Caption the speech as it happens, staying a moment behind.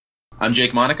I'm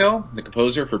Jake Monaco, the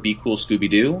composer for Be Cool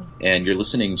Scooby-Doo, and you're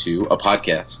listening to a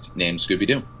podcast named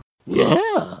Scooby-Doo.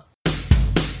 Yeah!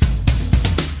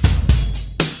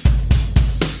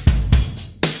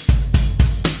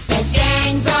 The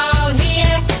gang's all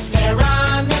here, they're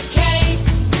on the case,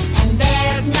 and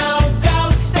there's no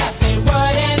ghost that they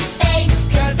wouldn't face,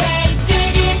 'cause they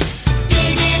dig it,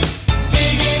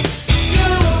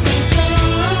 Scooby-Doo.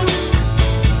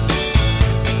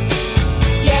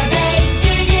 Yeah, they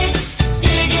dig it,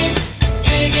 Scooby-Doo.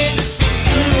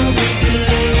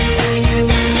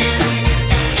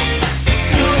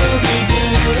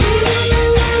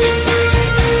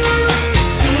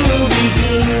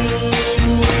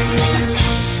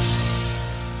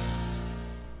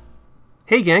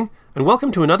 Hey gang, and welcome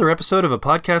to another episode of a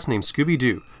podcast named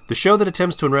Scooby-Doo, the show that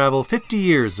attempts to unravel 50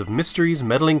 years of mysteries,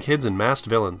 meddling kids, and masked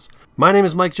villains. My name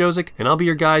is Mike Josic, and I'll be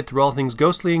your guide through all things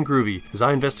ghostly and groovy as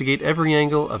I investigate every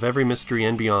angle of every mystery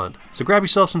and beyond. So grab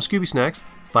yourself some Scooby snacks,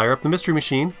 fire up the mystery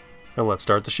machine, and let's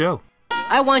start the show.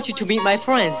 I want you to meet my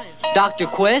friends, Dr.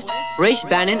 Quest, Race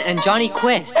Bannon, and Johnny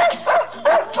Quest.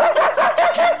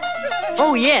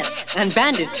 Oh yes, and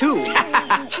Bandit too.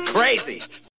 Crazy!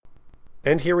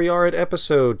 And here we are at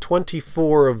episode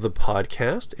 24 of the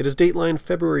podcast. It is dateline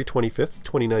February 25th,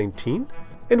 2019.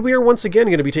 And we are once again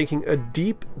going to be taking a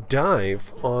deep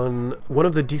dive on one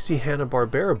of the DC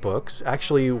Hanna-Barbera books,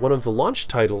 actually one of the launch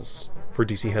titles for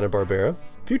DC Hanna-Barbera,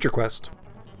 Future Quest.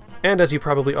 And as you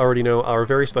probably already know, our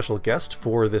very special guest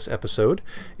for this episode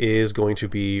is going to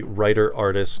be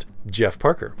writer-artist Jeff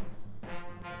Parker.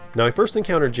 Now, I first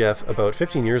encountered Jeff about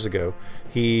 15 years ago.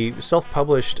 He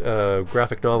self-published a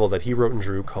graphic novel that he wrote and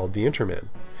drew called The Interman.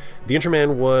 The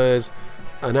Interman was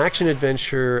an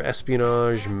action-adventure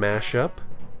espionage mashup,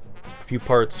 a few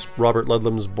parts Robert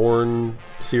Ludlum's Bourne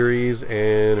series,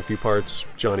 and a few parts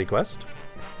Johnny Quest.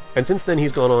 And since then,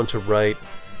 he's gone on to write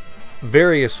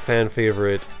various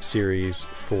fan-favorite series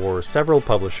for several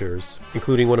publishers,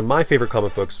 including one of my favorite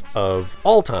comic books of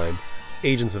all time,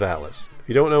 Agents of Atlas. If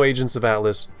you don't know Agents of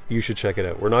Atlas, you should check it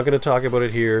out. We're not going to talk about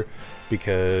it here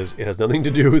because it has nothing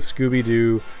to do with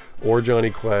Scooby-Doo or Johnny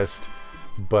Quest,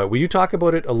 but we do talk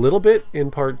about it a little bit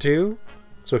in part 2.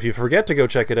 So if you forget to go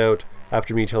check it out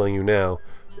after me telling you now,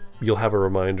 you'll have a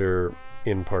reminder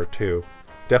in part 2.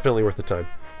 Definitely worth the time.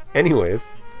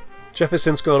 Anyways, Jeff has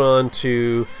since gone on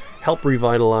to help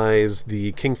revitalize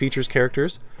the King Features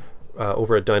characters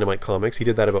over at Dynamite Comics. He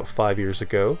did that about 5 years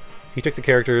ago. He took the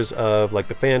characters of like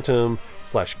the Phantom,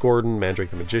 Flash Gordon, Mandrake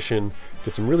the Magician,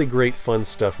 did some really great fun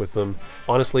stuff with them.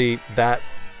 Honestly, that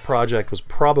project was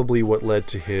probably what led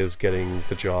to his getting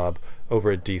the job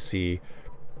over at DC,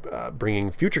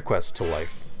 bringing Future Quest to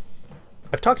life.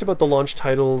 I've talked about the launch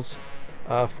titles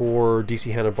for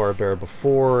DC Hanna-Barbera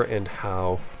before, and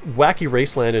how Wacky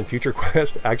Raceland and Future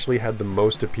Quest actually had the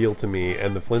most appeal to me,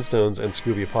 and the Flintstones and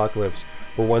Scooby Apocalypse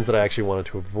were ones that I actually wanted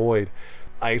to avoid.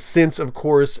 I since, of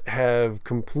course, have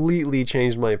completely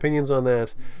changed my opinions on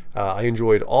that. I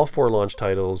enjoyed all 4 launch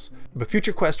titles, but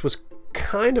Future Quest was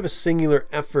kind of a singular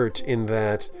effort in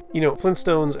that,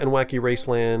 Flintstones and Wacky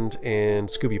Raceland and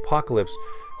Scooby Apocalypse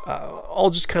all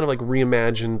just kind of like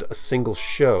reimagined a single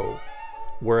show,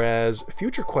 whereas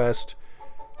Future Quest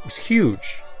was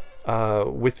huge.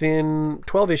 Within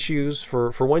 12 issues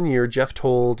for 1 year, Jeff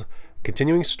told a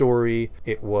continuing story.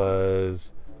 It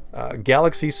was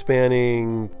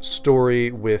galaxy-spanning story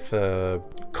with a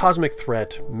cosmic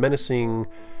threat menacing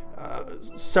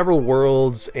several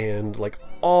worlds, and like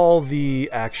all the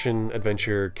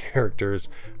action-adventure characters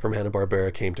from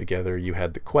Hanna-Barbera came together. You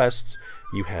had the Quests,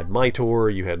 you had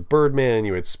Mitor, you had Birdman,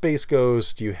 you had Space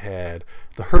Ghost, you had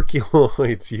the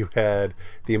Herculoids, you had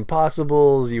the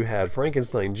Impossibles, you had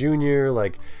Frankenstein Jr.,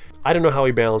 I don't know how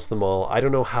he balanced them all. I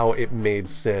don't know how it made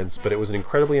sense, but it was an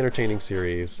incredibly entertaining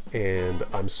series, and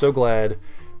I'm so glad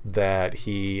that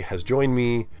he has joined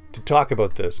me to talk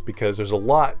about this, because there's a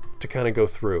lot to kind of go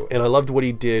through. And I loved what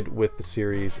he did with the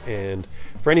series, and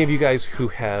for any of you guys who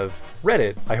have read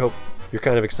it, I hope you're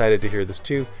kind of excited to hear this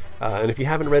too. And if you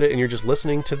haven't read it and you're just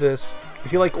listening to this,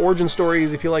 if you like origin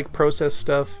stories, if you like process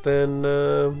stuff, then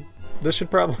this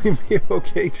should probably be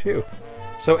okay too.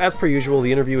 So as per usual,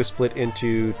 the interview is split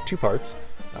into 2 parts.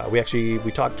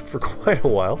 We talked for quite a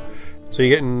while. So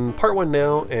you're getting part 1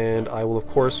 now, and I will of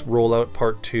course roll out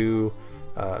part 2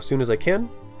 as soon as I can.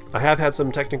 I have had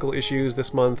some technical issues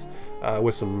this month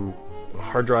with some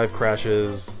hard drive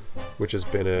crashes, which has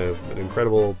been an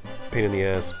incredible pain in the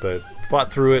ass, but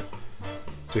fought through it.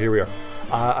 So here we are.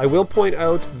 I will point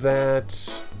out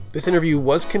that this interview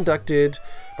was conducted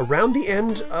around the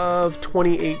end of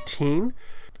 2018.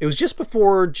 It was just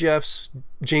before Jeff's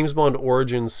James Bond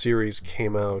Origins series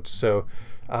came out, so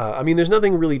I mean, there's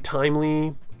nothing really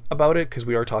timely about it because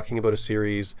we are talking about a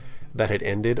series that had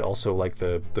ended, also like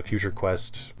the Future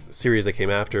Quest series that came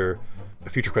after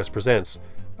Future Quest Presents,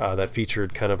 that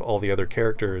featured kind of all the other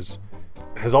characters,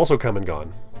 has also come and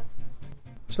gone.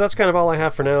 So that's kind of all I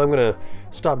have for now. I'm going to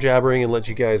stop jabbering and let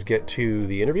you guys get to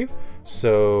the interview.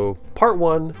 So, part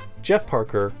 1, Jeff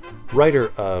Parker,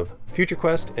 writer of Future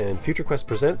Quest and Future Quest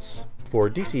Presents for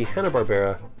DC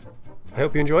Hanna-Barbera. I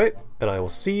hope you enjoy it, and I will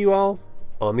see you all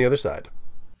on the other side.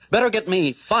 Better get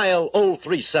me file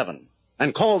 037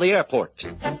 and call the airport.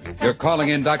 You're calling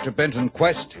in Dr. Benton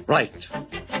Quest? Right.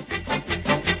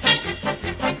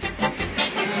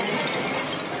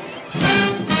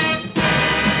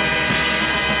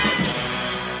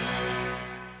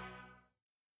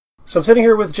 So I'm sitting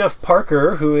here with Jeff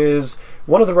Parker, who is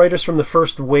one of the writers from the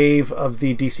first wave of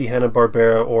the DC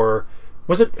Hanna-Barbera, or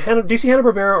was it DC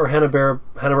Hanna-Barbera or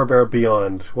Hanna-Barbera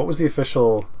Beyond? What was the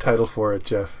official title for it,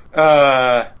 Jeff?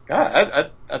 I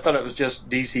thought it was just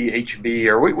DC HB,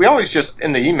 or we always just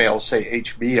in the emails say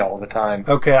HB all the time.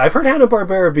 Okay, I've heard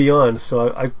Hanna-Barbera Beyond,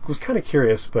 so I was kind of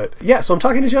curious, but yeah, so I'm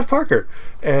talking to Jeff Parker,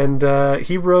 and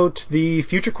he wrote the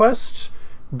Future Quest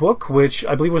book, which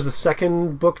I believe was the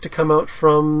second book to come out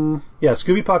from... Yeah,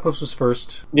 Scooby Apocalypse was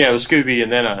first. Yeah, it was Scooby and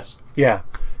then us. Yeah,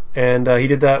 and he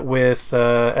did that with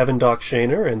Evan Doc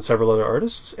Shaner and several other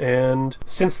artists, and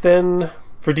since then,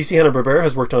 for DC Hanna-Barbera,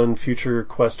 has worked on Future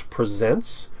Quest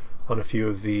Presents, on a few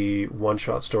of the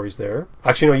one-shot stories there.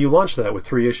 Actually, no, you launched that with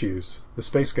 3 issues, The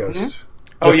Space Ghost.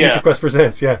 Mm-hmm. Oh, yeah. Future Quest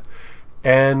Presents, yeah.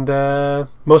 And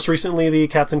most recently, the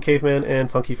Captain Caveman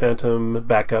and Funky Phantom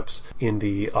backups in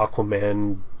the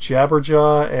Aquaman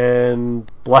Jabberjaw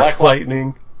and Black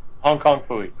Lightning. Hong Kong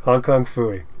Phooey. Hong Kong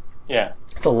Phooey. Yeah.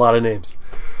 It's a lot of names.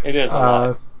 It is a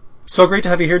lot. So great to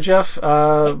have you here, Jeff.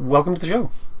 Welcome to the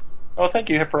show. Oh, thank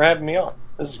you for having me on.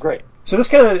 This is great. So this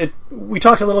kind of, we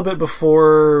talked a little bit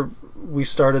before we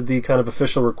started the kind of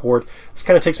official record. This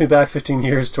kind of takes me back 15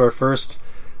 years to our first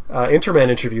Interman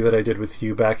interview that I did with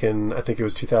you back in, I think it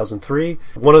was 2003.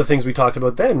 One of the things we talked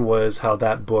about then was how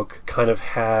that book kind of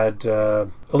had a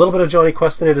little bit of Johnny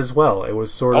Quest in it as well. It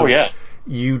was sort of,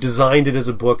 you designed it as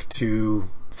a book to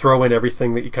throw in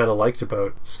everything that you kind of liked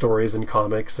about stories and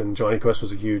comics, and Johnny Quest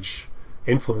was a huge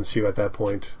influence to you at that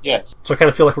point. Yes. So I kind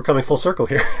of feel like we're coming full circle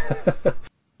here.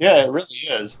 Yeah, it really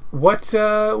is. What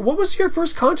was your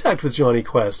first contact with Johnny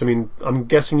Quest? I mean, I'm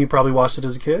guessing you probably watched it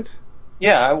as a kid?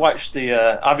 Yeah, I watched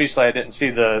obviously I didn't see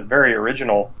the very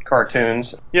original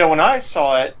cartoons. Yeah, when I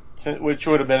saw it, which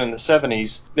would have been in the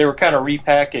 70s, they were kind of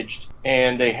repackaged,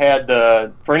 and they had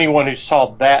for anyone who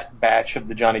saw that batch of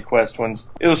the Johnny Quest ones,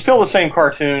 it was still the same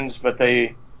cartoons, but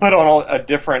they put on a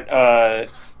different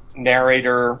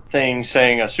narrator thing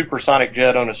saying a supersonic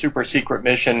jet on a super secret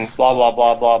mission, blah, blah,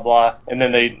 blah, blah, blah, and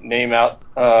then they name out,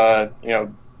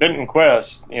 Benton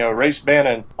Quest, Race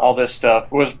Bannon, all this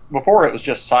stuff. Before it was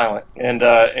just silent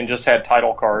and just had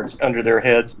title cards under their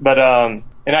heads. But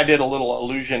and I did a little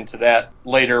allusion to that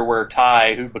later, where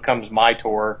Ty, who becomes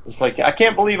Mytor, is like, I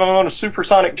can't believe I'm on a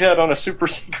supersonic jet on a super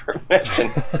secret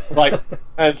mission.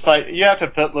 It's like you have to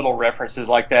put little references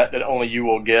like that only you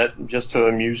will get, just to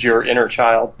amuse your inner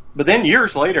child. But then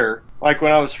years later, like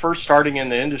when I was first starting in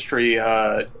the industry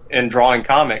and drawing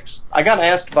comics, I got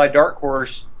asked by Dark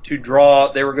Horse to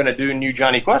draw. They were going to do new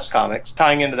Johnny Quest comics,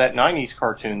 tying into that 90s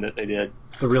cartoon that they did.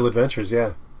 The Real Adventures,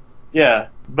 yeah. Yeah,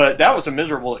 but that was a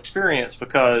miserable experience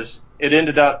because it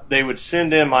ended up, they would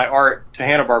send in my art to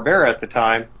Hanna-Barbera at the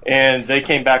time, and they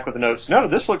came back with the notes, no,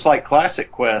 this looks like Classic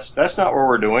Quest. That's not what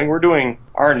we're doing. We're doing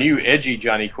our new edgy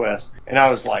Johnny Quest. And I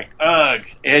was like, ugh,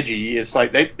 edgy. It's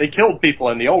like they killed people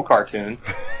in the old cartoon.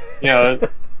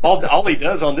 All he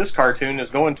does on this cartoon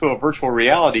is go into a virtual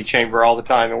reality chamber all the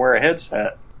time and wear a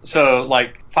headset. So,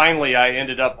 finally I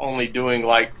ended up only doing,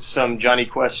 some Johnny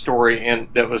Quest story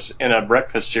that was in a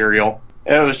breakfast cereal.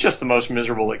 And it was just the most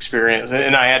miserable experience.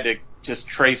 And I had to just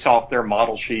trace off their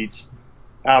model sheets.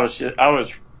 I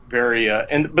was very,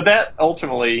 but that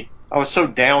ultimately, I was so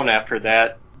down after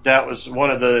that. That was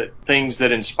one of the things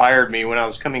that inspired me when I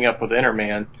was coming up with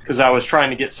Interman, because I was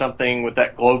trying to get something with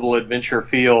that global adventure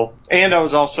feel. And I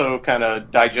was also kind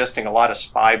of digesting a lot of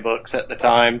spy books at the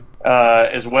time,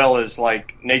 as well as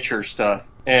nature stuff.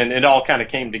 And it all kind of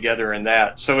came together in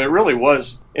that. So it really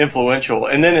was influential.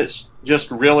 And then it's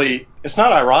just really, it's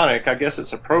not ironic, I guess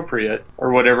it's appropriate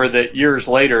or whatever, that years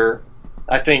later,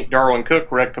 I think Darwin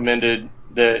Cook recommended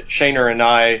that Shaner and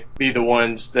I be the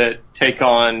ones that take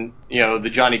on, the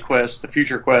Johnny Quest, the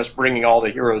Future Quest, bringing all the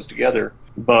heroes together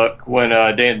book when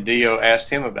Dan DiDio asked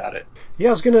him about it.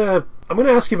 Yeah, I'm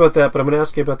gonna ask you about that, but I'm gonna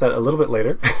ask you about that a little bit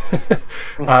later,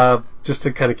 just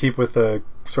to kind of keep with a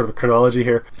sort of a chronology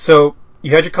here. So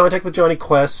you had your contact with Johnny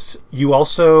Quest. You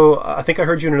also, I think I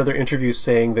heard you in another interview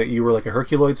saying that you were like a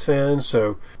Herculoids fan,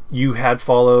 so you had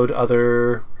followed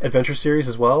other adventure series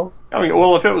as well? I mean,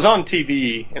 well, if it was on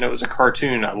TV and it was a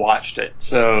cartoon, I watched it.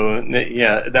 So,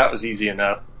 yeah, that was easy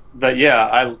enough. But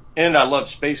yeah, I love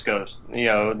Space Ghost.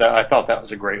 I thought that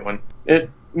was a great one.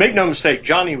 Make no mistake,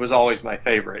 Johnny was always my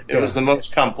favorite. It was the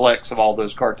most complex of all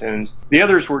those cartoons. The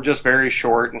others were just very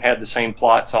short and had the same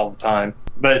plots all the time.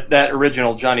 But that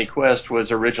original Johnny Quest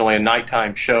was originally a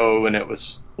nighttime show, and it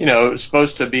was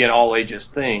supposed to be an all ages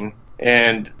thing.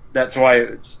 And that's why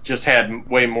it just had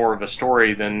way more of a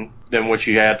story than what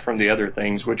you had from the other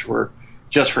things, which were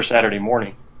just for Saturday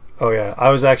morning. Oh yeah, I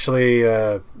was actually,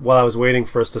 while I was waiting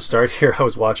for us to start here, I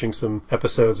was watching some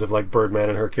episodes of like Birdman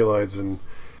and Herculoids, and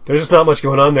there's just not much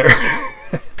going on there.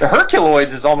 The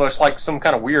Herculoids is almost like some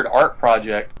kind of weird art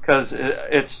project, because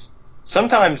it's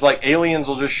sometimes like aliens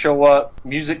will just show up,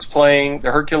 music's playing, the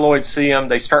Herculoids see them,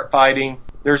 they start fighting.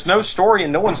 There's no story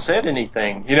and no one said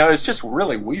anything. It's just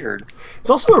really weird. It's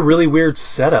also a really weird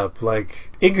setup,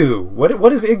 like Igu.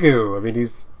 What is Igu? I mean,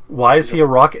 why is he a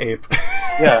rock ape?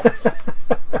 Yeah.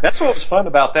 That's what was fun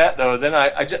about that, though. Then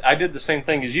I did the same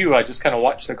thing as you. I just kind of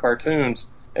watched the cartoons,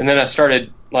 and then I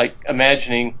started like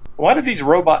imagining, why do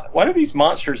these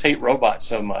monsters hate robots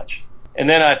so much? And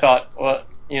then I thought, well,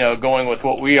 going with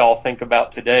what we all think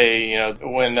about today,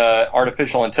 when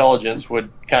artificial intelligence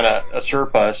would kind of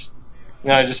usurp us,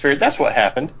 I just figured that's what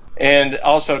happened. And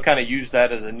also kind of used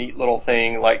that as a neat little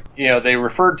thing. Like, they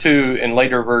referred to in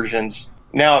later versions,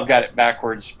 now I've got it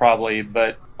backwards probably,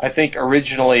 but I think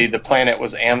originally the planet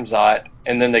was Amzot,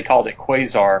 and then they called it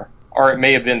Quasar, or it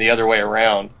may have been the other way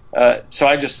around. So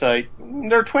I just say,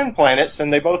 they're twin planets,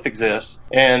 and they both exist.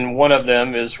 And one of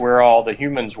them is where all the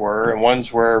humans were, and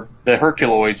one's where the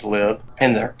Herculoids live,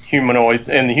 and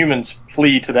the humans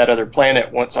flee to that other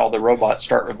planet once all the robots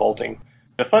start revolting.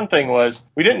 The fun thing was,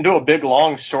 we didn't do a big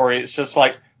long story. It's just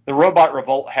like the robot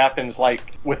revolt happens like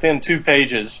within 2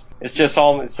 pages. It's just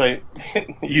it's like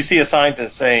you see a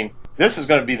scientist saying, this is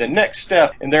going to be the next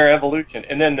step in their evolution,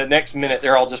 and then the next minute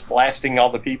they're all just blasting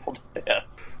all the people to death.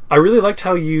 I really liked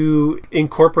how you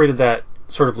incorporated that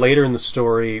sort of later in the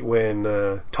story when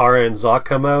Tara and Zok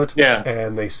come out,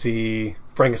 and they see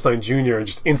Frankenstein Jr. and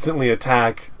just instantly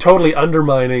attack, totally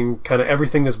undermining kind of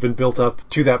everything that's been built up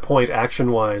to that point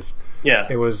action-wise. Yeah.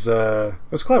 It was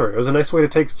clever. It was a nice way to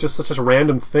take just such a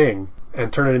random thing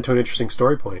and turn it into an interesting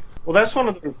story point. Well, that's one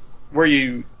of the where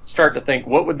you start to think,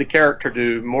 what would the character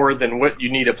do more than what you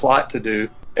need a plot to do?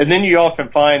 And then you often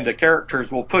find the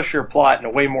characters will push your plot in a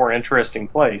way more interesting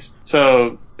place.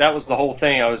 So that was the whole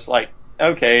thing. I was like,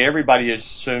 okay, everybody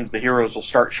assumes the heroes will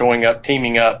start showing up,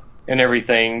 teaming up, and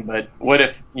everything, but what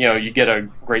if, you get a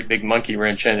great big monkey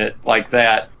wrench in it like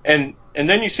that? And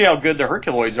then you see how good the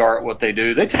Herculoids are at what they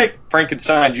do. They take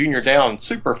Frankenstein Jr. down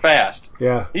super fast.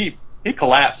 Yeah. He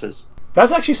collapses.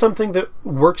 That's actually something that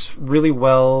works really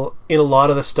well in a lot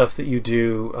of the stuff that you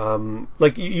do.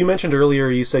 Like you mentioned earlier,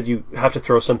 you said you have to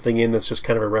throw something in that's just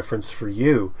kind of a reference for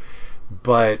you.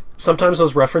 But sometimes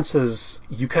those references,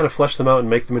 you kind of flesh them out and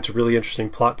make them into really interesting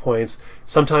plot points.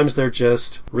 Sometimes they're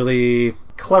just really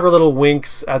clever little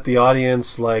winks at the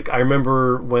audience. Like, I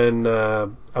remember when I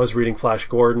was reading Flash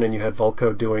Gordon and you had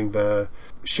Vulko doing the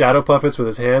shadow puppets with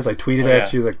his hands. I tweeted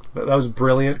at you that was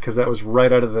brilliant because that was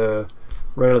right out of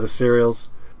the serials.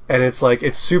 And it's like,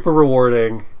 it's super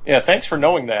rewarding. Yeah, thanks for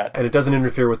knowing that. And it doesn't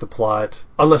interfere with the plot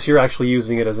unless you're actually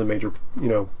using it as a major,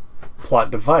 plot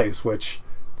device, which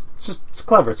it's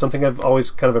clever. It's something I've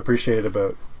always kind of appreciated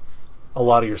about a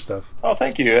lot of your stuff. Oh,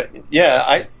 thank you.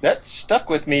 Yeah, that stuck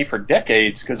with me for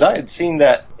decades because I had seen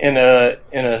that in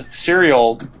a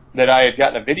serial that I had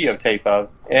gotten a videotape of,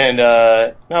 and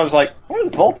I was like, "Oh,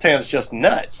 Voltan's just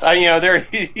nuts."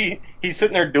 He's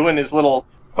sitting there doing his little.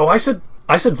 Oh, I said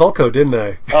Vulko, didn't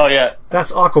I? Oh yeah,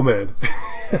 that's Aquaman.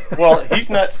 Well,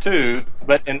 he's nuts too,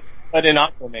 but in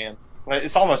Aquaman,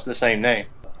 it's almost the same name.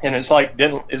 And it's like,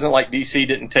 isn't like DC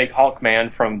didn't take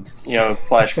Hawkman from,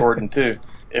 Flash Gordon too.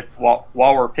 While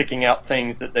we're picking out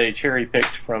things that they cherry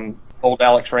picked from old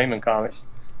Alex Raymond comics.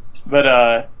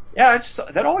 But,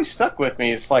 that always stuck with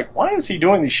me. It's like, why is he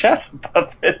doing these shadow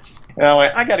puppets? And I'm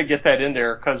like, I gotta get that in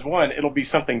there, cause one, it'll be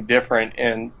something different,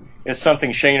 and it's something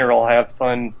Shaner will have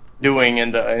fun doing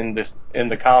in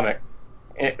the comic.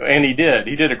 And he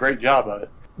did a great job of it.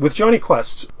 With Johnny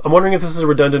Quest, I'm wondering if this is a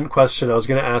redundant question. I was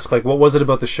going to ask, what was it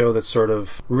about the show that sort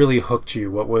of really hooked you?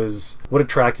 What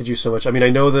attracted you so much? I mean, I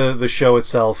know the show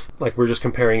itself, we're just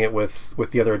comparing it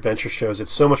with the other adventure shows.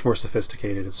 It's so much more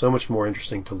sophisticated. It's so much more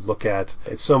interesting to look at.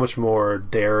 It's so much more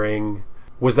daring.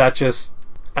 Was that just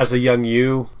as a young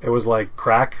you, it was like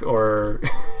crack, or...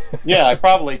 Yeah,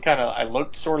 I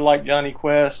looked sort of like Johnny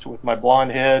Quest with my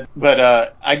blonde head,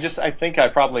 but I think I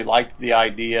probably liked the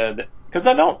idea that, because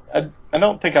I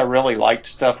don't think I really liked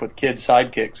stuff with kid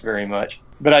sidekicks very much,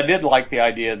 but I did like the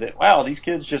idea that, wow, these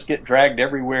kids just get dragged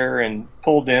everywhere and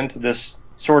pulled into this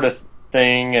sort of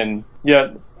thing, and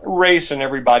yeah, Race and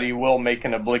everybody will make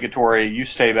an obligatory, you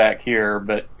stay back here,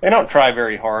 but they don't try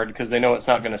very hard because they know it's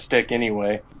not going to stick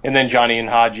anyway. And then Johnny and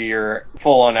Haji are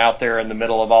full on out there in the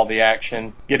middle of all the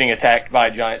action, getting attacked by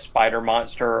a giant spider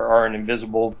monster or an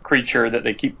invisible creature that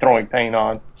they keep throwing paint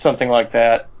on, something like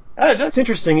that. That's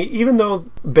interesting. Even though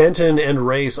Benton and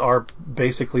Race are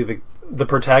basically the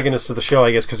protagonists of the show,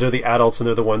 I guess, because they're the adults and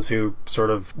they're the ones who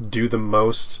sort of do the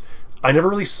most, I never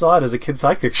really saw it as a kid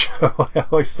sidekick show. I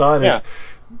always saw it as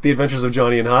The Adventures of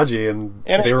Johnny and Haji, and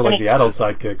they were like the adult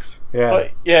sidekicks. Yeah.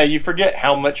 But, yeah, you forget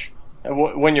how much,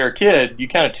 when you're a kid, you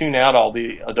kind of tune out all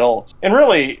the adults. And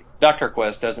really, Dr.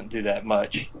 Quest doesn't do that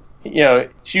much. You know,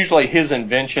 it's usually his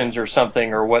inventions or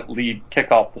something or what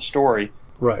kick off the story.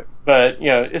 Right. But, you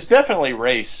know, it's definitely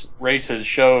Race's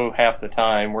show half the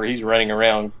time where he's running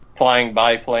around flying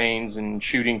biplanes and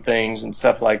shooting things and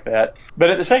stuff like that.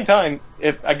 But at the same time,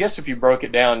 if you broke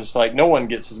it down, it's like no one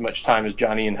gets as much time as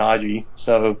Johnny and Haji.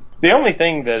 So the only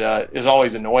thing that is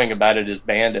always annoying about it is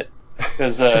Bandit,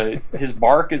 because his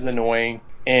bark is annoying,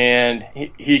 and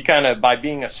he kind of, by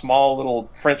being a small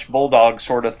little French bulldog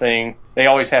sort of thing, they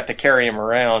always have to carry him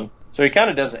around. So he kind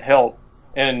of doesn't help.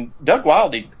 And Doug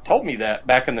Wildey told me that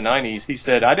back in the 90s. He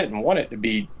said, I didn't want it to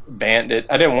be Bandit.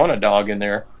 I didn't want a dog in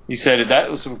there. He said that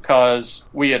was because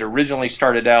we had originally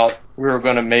started out, we were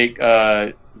going to make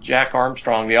Jack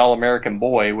Armstrong, the All-American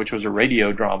Boy, which was a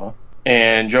radio drama.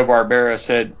 And Joe Barbera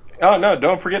said, oh, no,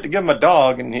 don't forget to give him a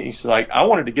dog. And he's like, I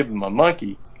wanted to give him a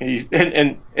monkey.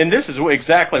 And this is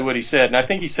exactly what he said. And I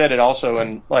think he said it also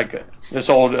in like this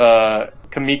old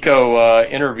Kamiko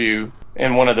interview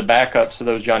in one of the backups of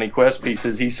those Johnny Quest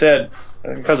pieces. He said,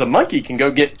 because a monkey can go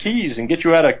get keys and get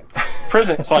you out of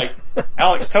prison. It's like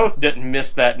Alex Toth didn't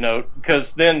miss that note,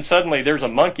 because then suddenly there's a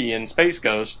monkey in Space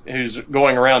Ghost who's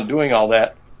going around doing all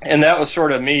that. And that was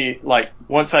sort of me, like,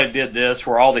 once I did this,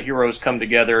 where all the heroes come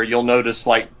together, you'll notice,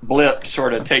 like, Blip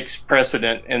sort of takes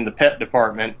precedent in the pet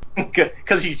department,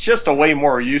 because he's just a way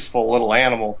more useful little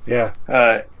animal.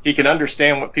 Yeah. He can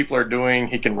understand what people are doing,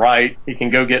 he can write, he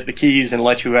can go get the keys and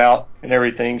let you out and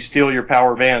everything, steal your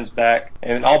power bands back,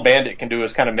 and all Bandit can do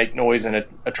is kind of make noise and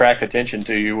attract attention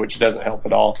to you, which doesn't help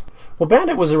at all. Well,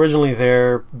 Bandit was originally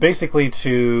there basically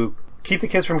to keep the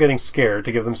kids from getting scared,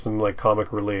 to give them some, like,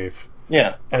 comic relief.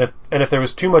 Yeah. And if there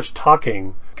was too much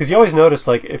talking, because you always notice,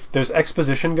 like, if there's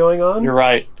exposition going on, you're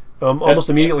right. Almost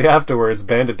immediately afterwards,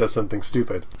 Bandit does something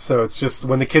stupid. So it's just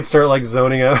when the kids start, like,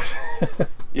 zoning out.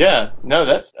 Yeah, no,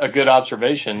 that's a good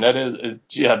observation. That is,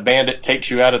 Bandit takes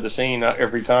you out of the scene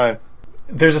every time.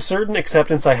 There's a certain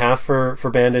acceptance I have for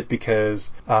Bandit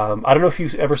because I don't know if you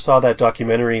ever saw that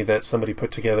documentary that somebody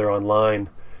put together online.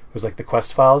 It was like the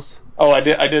Quest Files. Oh, I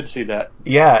did see that.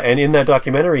 Yeah, and in that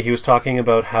documentary he was talking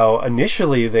about how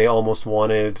initially they almost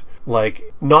wanted,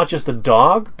 like, not just a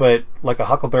dog, but like a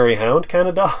Huckleberry Hound kind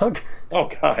of dog.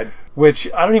 Oh, God.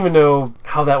 Which, I don't even know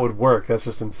how that would work. That's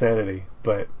just insanity.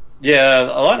 But yeah,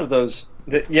 a lot of those,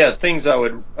 things I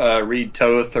would read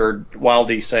Toth or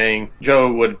Wildey saying,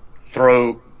 Joe would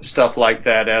throw stuff like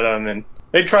that at them, and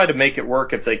they'd try to make it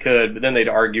work if they could, but then they'd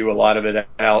argue a lot of it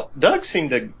out. Doug seemed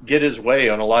to get his way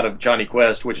on a lot of Johnny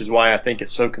Quest, which is why I think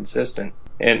it's so consistent.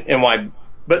 And why,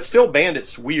 but still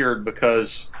Bandit's weird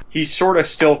because he's sort of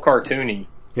still cartoony.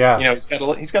 Yeah. You know, he's got a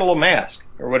little mask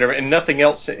or whatever, and nothing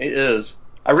else is.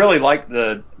 I really like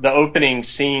the opening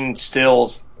scene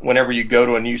stills whenever you go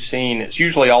to a new scene. It's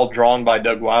usually all drawn by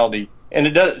Doug Wildey. And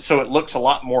it does, so it looks a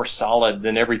lot more solid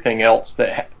than everything else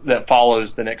that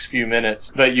follows the next few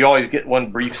minutes. But you always get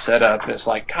one brief setup, and it's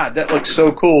like, God, that looks so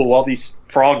cool. All these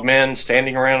frogmen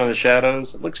standing around in the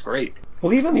shadows. It looks great.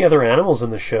 Well, even the other animals in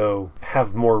the show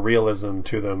have more realism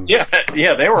to them. Yeah,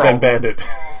 they were than Bandit.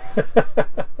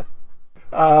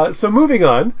 So moving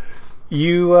on,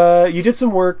 you did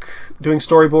some work doing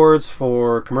storyboards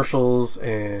for commercials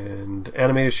and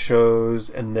animated shows,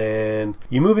 and then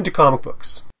you move into comic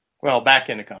books. Well, back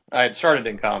into comics. I had started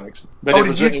in comics, but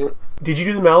did you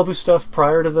do the Malibu stuff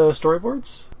prior to the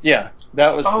storyboards? Yeah,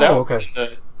 that was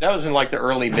in like the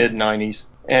early mid '90s,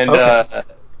 and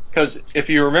because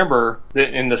if you remember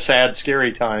in the sad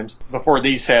scary times before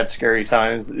these sad scary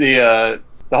times, the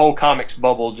whole comics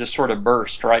bubble just sort of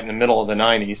burst right in the middle of the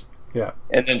 '90s. Yeah,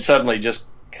 and then suddenly just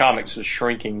comics was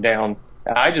shrinking down.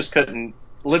 I just couldn't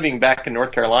living back in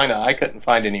North Carolina, I couldn't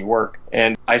find any work.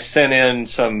 And I sent in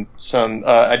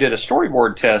I did a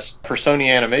storyboard test for Sony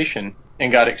Animation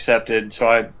and got accepted. So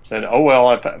I said, oh,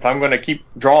 well, if I'm going to keep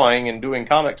drawing and doing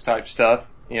comics type stuff,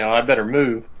 I better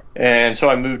move. And so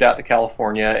I moved out to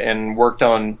California and worked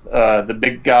on The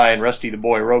Big Guy and Rusty the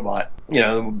Boy Robot.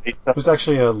 There was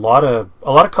actually a lot of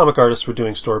comic artists were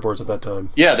doing storyboards at that time.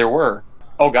 Yeah, there were.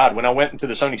 Oh, God, when I went into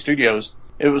the Sony studios,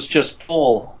 it was just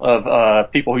full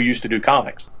of people who used to do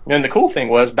comics. And the cool thing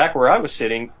was, back where I was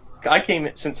sitting,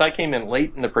 since I came in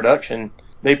late in the production,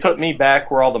 they put me back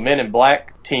where all the Men in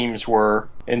Black teams were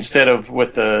instead of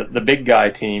with the Big Guy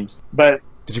teams. But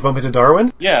did you bump into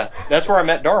Darwin? Yeah, that's where I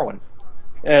met Darwin.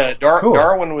 Cool.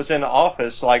 Darwin was in the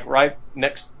office, like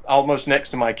almost next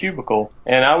to my cubicle,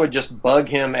 and I would just bug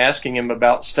him, asking him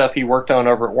about stuff he worked on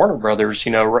over at Warner Brothers,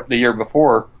 the year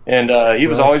before. And he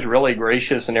was always really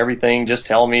gracious and everything, just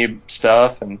telling me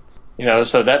stuff, and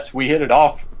so we hit it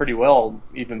off pretty well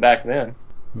even back then.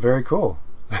 Very cool.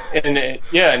 And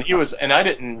I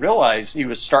didn't realize he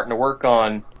was starting to work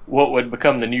on what would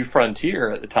become the New Frontier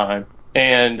at the time.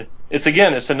 And it's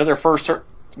another first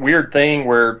weird thing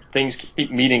where things keep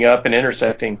meeting up and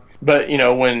intersecting. But,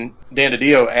 when Dan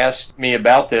DiDio asked me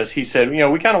about this, he said,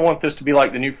 we kind of want this to be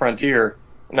like the New Frontier.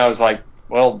 And I was like,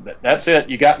 well, that's it.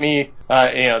 You got me.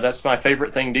 That's my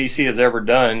favorite thing DC has ever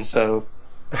done. So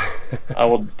I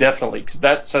will definitely,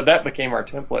 that became our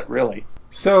template, really.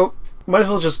 So might as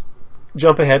well just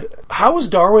jump ahead. How was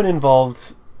Darwin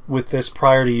involved with this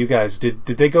prior to you guys? Did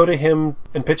they go to him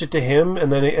and pitch it to him,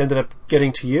 and then it ended up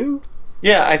getting to you?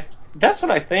 Yeah, that's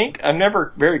what I think. I'm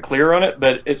never very clear on it,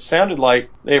 but it sounded like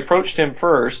they approached him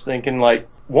first, thinking like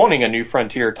wanting a New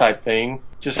Frontier type thing,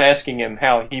 just asking him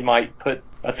how he might put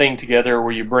a thing together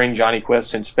where you bring Johnny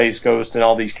Quest and Space Ghost and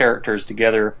all these characters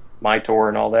together, Mytor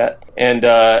and all that. And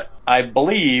I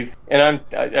believe, and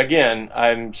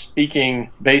I'm speaking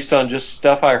based on just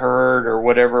stuff I heard or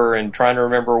whatever and trying to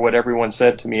remember what everyone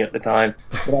said to me at the time,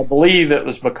 but I believe it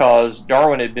was because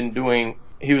Darwin had been doing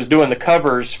the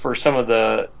covers for some of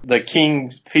the King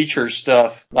features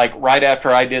stuff, like right after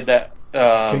I did that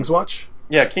King's Watch?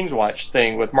 Yeah, King's Watch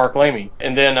thing with Mark Lamy.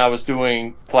 And then I was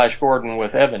doing Flash Gordon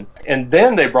with Evan. And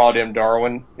then they brought in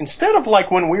Darwin instead of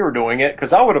like when we were doing it,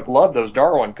 because I would have loved those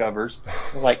Darwin covers.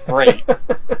 Like, great.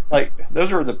 Like,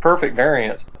 those are the perfect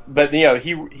variants. But,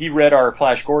 he read our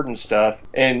Flash Gordon stuff,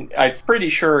 and I'm pretty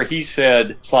sure he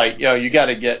said, it's like, you got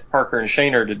to get Parker and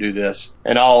Shaner to do this,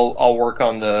 and I'll work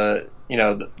on the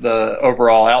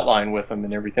overall outline with them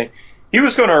and everything. He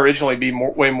was going to originally be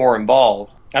way more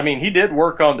involved. I mean, he did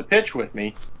work on the pitch with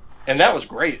me, and that was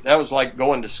great. That was like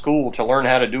going to school to learn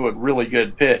how to do a really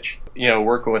good pitch,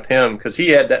 working with him, because he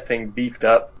had that thing beefed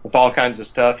up with all kinds of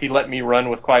stuff. He let me run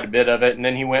with quite a bit of it, and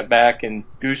then he went back and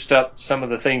goosed up some of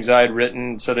the things I had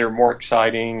written so they were more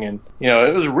exciting, and,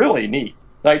 it was really neat.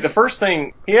 Like, the first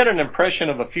thing, he had an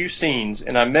impression of a few scenes,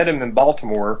 and I met him in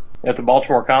Baltimore at the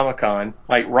Baltimore Comic-Con,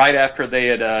 like right after they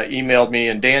had emailed me,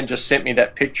 and Dan just sent me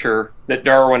that picture that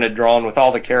Darwin had drawn with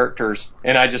all the characters,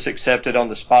 and I just accepted on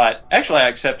the spot. Actually, I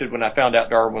accepted when I found out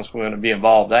Darwin was going to be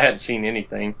involved. I hadn't seen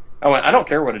anything. I went, I don't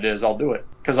care what it is, I'll do it,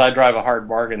 because I drive a hard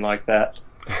bargain like that.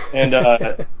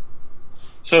 And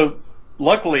so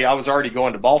luckily I was already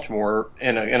going to Baltimore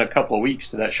in a couple of weeks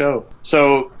to that show.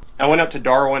 So I went up to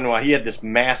Darwin while he had this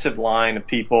massive line of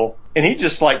people, and he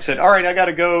just said, all right, I got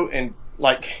to go, and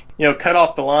cut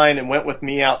off the line and went with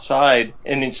me outside,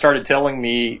 and then started telling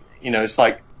me, it's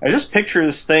like, I just picture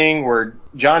this thing where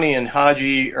Johnny and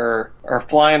Haji are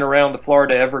flying around the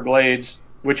Florida Everglades,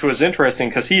 which was interesting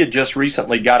because he had just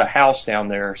recently got a house down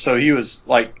there, so he was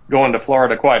like going to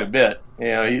Florida quite a bit.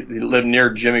 He lived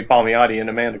near Jimmy Palmiotti and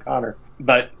Amanda Conner,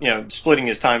 but splitting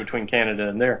his time between Canada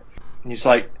and there. And he's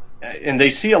like, and they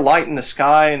see a light in the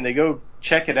sky, and they go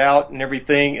check it out and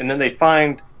everything, and then they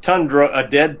find a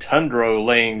dead Tundra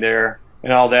laying there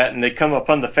and all that, and they come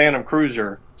upon the Phantom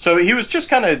Cruiser. So he was just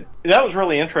that was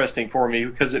really interesting for me,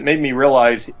 because it made me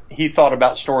realize he thought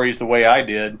about stories the way I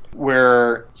did,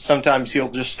 where sometimes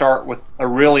he'll just start with a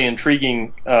really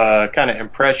intriguing kind of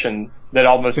impression that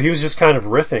almost... So he was just kind of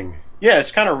riffing. Yeah,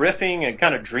 it's kind of riffing and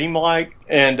kind of dreamlike,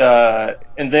 and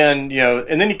then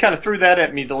he kind of threw that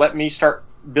at me to let me start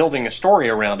building a story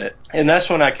around it. And that's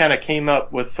when I kind of came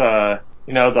up with the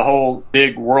whole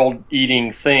big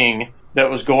world-eating thing that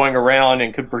was going around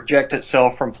and could project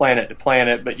itself from planet to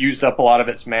planet, but used up a lot of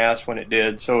its mass when it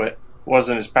did, so it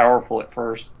wasn't as powerful at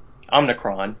first.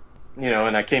 Omnicron,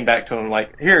 and I came back to him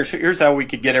like, here's how we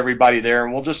could get everybody there,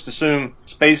 and we'll just assume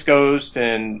Space Ghost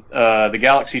and the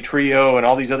Galaxy Trio and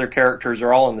all these other characters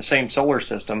are all in the same solar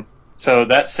system, so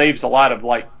that saves a lot of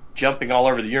jumping all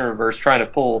over the universe trying to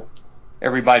pull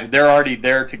everybody, they're already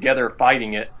there together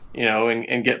fighting it, you know,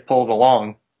 and get pulled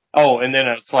along. Oh, and then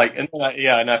it's like, and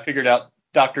I figured out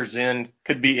Dr. Zen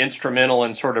could be instrumental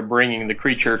in sort of bringing the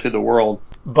creature to the world.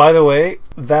 By the way,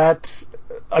 that,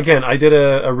 again, I did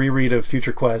a reread of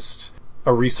Future Quest,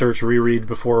 a research reread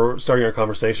before starting our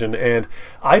conversation, and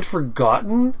I'd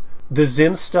forgotten the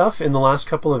Zen stuff in the last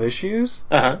couple of issues.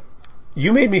 Uh-huh.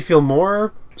 You made me feel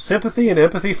more sympathy and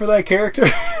empathy for that character.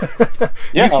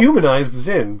 Yeah. You humanized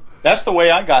Zen. That's the way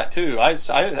I got, too. I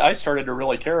started to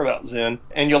really care about Zen.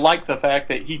 And you'll like the fact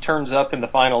that he turns up in the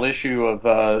final issue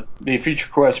of the Future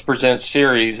Quest Presents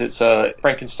series. It's a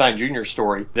Frankenstein Jr.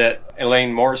 story that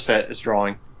Elaine Morissette is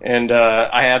drawing. And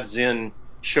I have Zen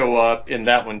show up in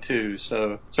that one, too.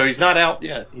 So he's not out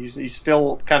yet. He's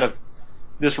still kind of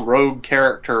this rogue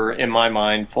character in my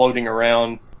mind, floating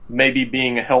around, maybe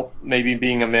being a help, maybe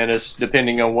being a menace,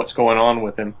 depending on what's going on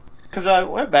with him. Because I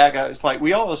went back, it's like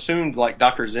we all assumed like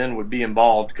Dr. Zen would be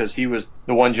involved because he was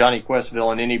the one Johnny Quest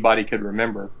villain anybody could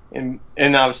remember. And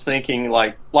I was thinking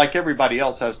like everybody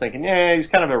else, I was thinking, yeah, he's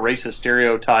kind of a racist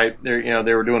stereotype. They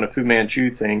were doing a Fu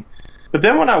Manchu thing. But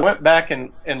then when I went back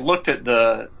and looked at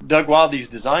the Doug Wildey's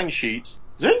design sheets,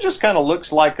 Zen just kind of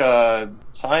looks like a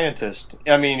scientist.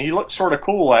 I mean, he looks sort of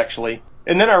cool actually.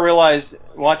 And then I realized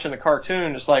watching the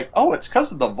cartoon, it's like, oh, it's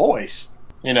because of the voice.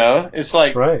 You know, it's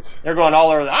like right. They're going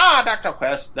all over Dr.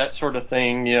 Quest, that sort of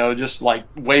thing, you know, just like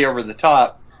way over the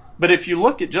top. But if you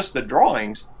look at just the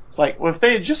drawings, it's like, well, if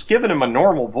they had just given him a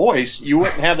normal voice, you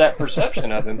wouldn't have that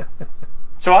perception of him.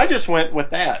 So I just went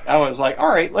with that. I was like, all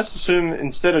right, let's assume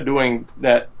instead of doing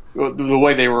that the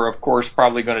way they were, of course,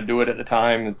 probably going to do it at the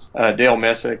time, it's Dale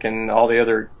Messick and all the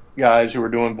other guys who were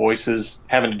doing voices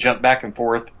having to jump back and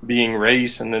forth, being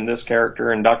Race and then this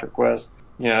character and Dr. Quest.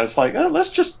 You know, it's like, let's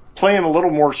just play him a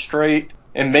little more straight,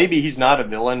 and maybe he's not a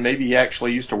villain. Maybe he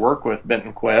actually used to work with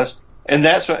Benton Quest. And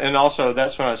that's when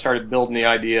I started building the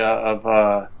idea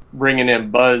of bringing in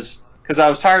Buzz, because I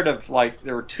was tired of, like,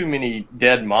 there were too many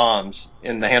dead moms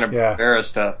in the Hanna-Barbera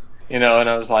stuff. You know, and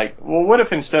I was like, well, what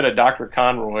if instead of Dr.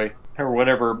 Conroy or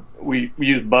whatever, we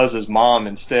use Buzz's mom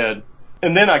instead?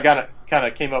 And then I kind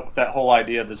of came up with that whole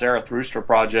idea of the Zarathustra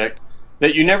Project,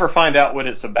 that you never find out what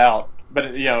it's about.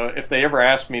 But, you know, if they ever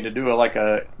ask me to do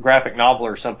a graphic novel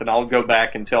or something, I'll go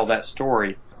back and tell that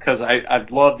story. Because I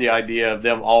love the idea of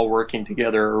them all working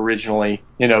together originally,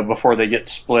 you know, before they get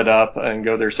split up and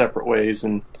go their separate ways.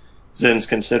 And Zen's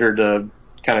considered a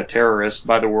kind of terrorist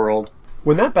by the world.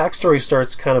 When that backstory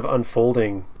starts kind of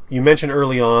unfolding, you mentioned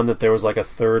early on that there was like a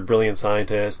third brilliant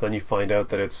scientist, then you find out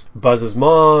that it's Buzz's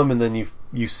mom, and then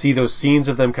you see those scenes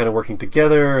of them kind of working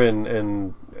together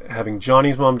and having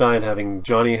Johnny's mom die and having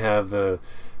Johnny have the,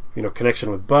 you know,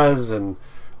 connection with Buzz and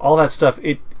all that stuff.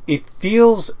 It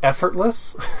feels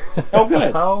effortless. Oh,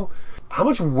 good. How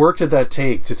much work did that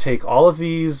take to take all of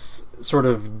these sort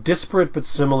of disparate but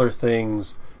similar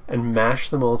things and mash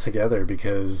them all together?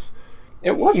 Because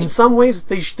it wasn't. In some ways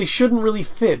they shouldn't really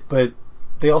fit, but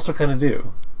they also kind of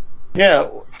do. Yeah,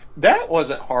 that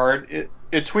wasn't hard.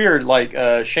 It's weird. Like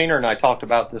Shaner and I talked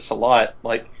about this a lot.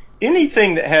 Like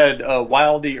anything that had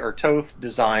Wildey or Toth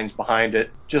designs behind it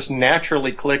just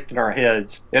naturally clicked in our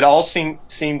heads. It all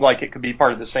seemed like it could be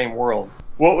part of the same world.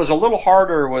 What was a little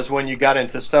harder was when you got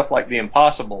into stuff like the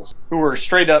Impossibles, who were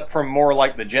straight up from more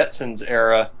like the Jetsons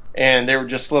era, and they were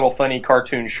just little funny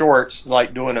cartoon shorts,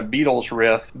 like doing a Beatles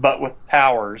riff, but with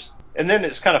powers. And then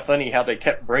it's kind of funny how they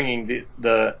kept bringing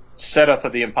the setup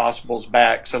of the Impossibles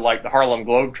back. So like the Harlem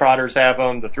Globetrotters have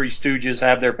them, the Three Stooges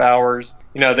have their powers.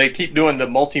 You know, they keep doing the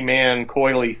multi-man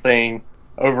coily thing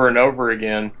over and over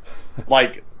again.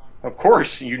 Like, of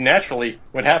course, you naturally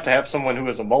would have to have someone who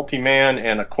is a multi-man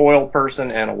and a coil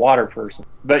person and a water person.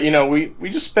 But, you know, we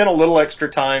just spent a little extra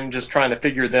time just trying to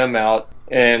figure them out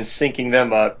and syncing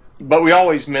them up. But we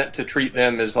always meant to treat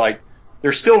them as like,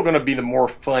 they're still going to be the more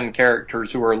fun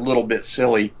characters who are a little bit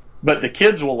silly. But the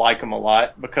kids will like them a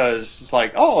lot because it's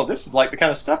like, oh, this is like the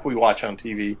kind of stuff we watch on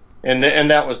TV. And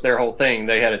that was their whole thing.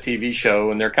 They had a TV show,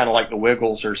 and they're kind of like the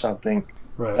Wiggles or something,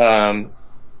 right.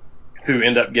 Who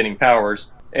end up getting powers.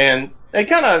 And they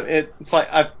kind of, it's like,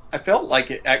 I felt like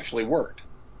it actually worked.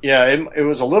 Yeah, it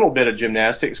was a little bit of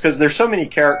gymnastics because there's so many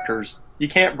characters, you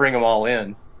can't bring them all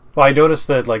in. Well, I noticed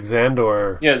that, like,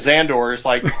 Xandor... Yeah, Xandor is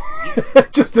like...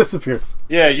 just disappears.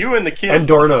 Yeah, you and the kid... And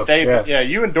Dorno.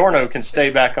 You and Dorno can stay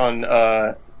back on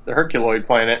the Herculoid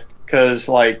planet, because,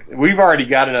 like, we've already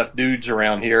got enough dudes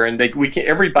around here, and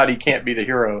everybody can't be the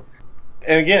hero.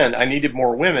 And again, I needed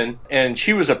more women, and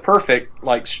she was a perfect,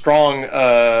 like, strong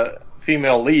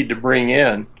female lead to bring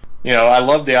in. You know, I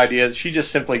love the idea that she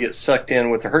just simply gets sucked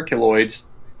in with the Herculoids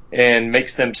and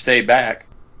makes them stay back.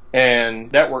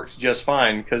 And that works just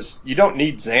fine because you don't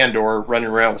need Xandor running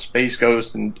around with Space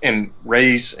Ghost and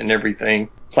Race and everything.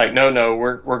 It's like, no,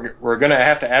 we're going to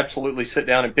have to absolutely sit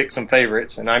down and pick some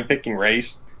favorites, and I'm picking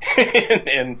Race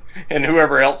and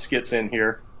whoever else gets in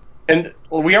here. And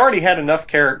we already had enough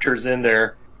characters in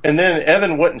there, and then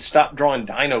Evan wouldn't stop drawing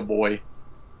Dino Boy.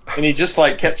 And he just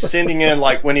like kept sending in,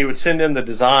 like when he would send in the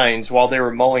designs while they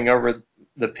were mulling over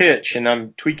the pitch and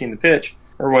I'm tweaking the pitch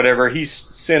or whatever, he's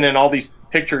sending all these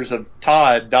pictures of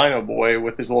Todd, Dino Boy,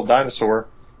 with his little dinosaur,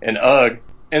 and Ugg.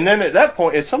 And then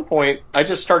at some point, I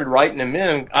just started writing him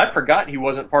in. I forgot he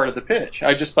wasn't part of the pitch.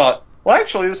 I just thought, well,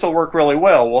 actually, this will work really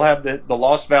well. We'll have the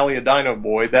Lost Valley of Dino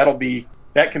Boy.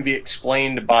 That can be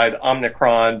explained by the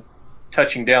Omnicron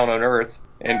touching down on Earth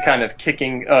and kind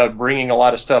of bringing a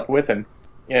lot of stuff with him,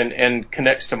 and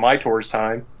connects to Mytor's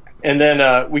time. And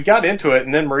then we got into it,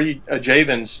 and then Marie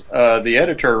Javins, the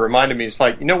editor, reminded me, it's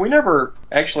like, we never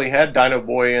actually had Dino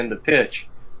Boy in the pitch,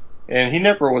 and he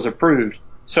never was approved.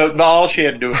 So all she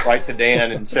had to do was write to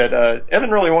Dan and said, Evan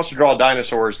really wants to draw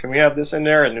dinosaurs. Can we have this in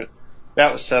there? And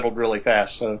that was settled really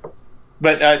fast. So,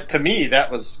 but to me,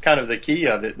 that was kind of the key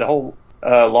of it. The whole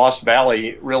Lost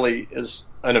Valley really is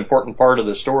an important part of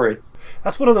the story.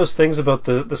 That's one of those things about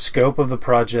the scope of the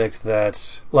project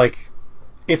that, like,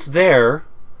 it's there,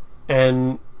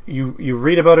 and you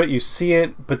read about it, you see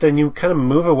it, but then you kind of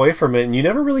move away from it, and you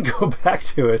never really go back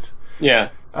to it. Yeah.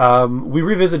 We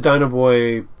revisit Dino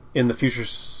Boy in the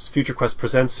Future Quest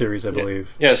Presents series, I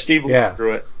believe. Yeah, Steve went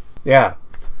through it. Yeah.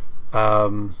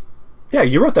 Yeah,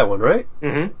 you wrote that one, right?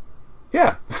 Mm-hmm.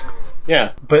 Yeah.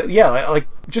 Yeah. But yeah, like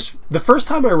just the first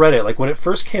time I read it, like when it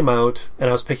first came out and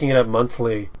I was picking it up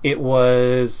monthly, it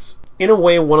was in a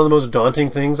way one of the most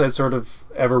daunting things I'd sort of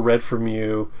ever read from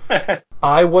you.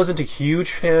 I wasn't a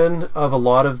huge fan of a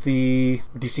lot of the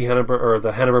DC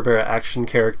the Hanna-Barbera action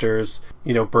characters.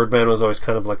 Birdman was always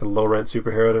kind of like a low-rent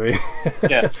superhero to me.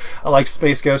 Yeah. I liked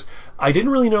Space Ghost. I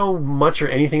didn't really know much or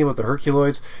anything about the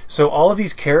Herculoids, so all of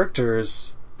these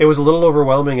characters, it was a little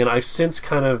overwhelming, and I've since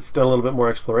kind of done a little bit more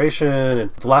exploration,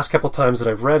 and the last couple times that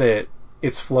I've read it,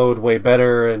 it's flowed way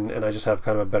better, and I just have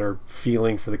kind of a better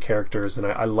feeling for the characters, and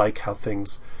I like how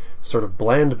things sort of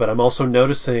blend, but I'm also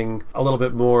noticing a little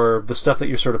bit more the stuff that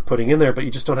you're sort of putting in there, but you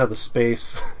just don't have the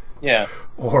space. Yeah.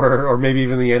 or maybe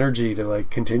even the energy to like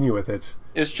continue with it.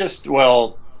 It's just,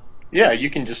 well, yeah,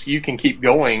 you can keep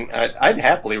going. I'd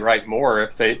happily write more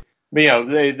if they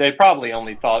probably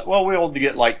only thought, well, we'll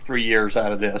get like 3 years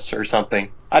out of this or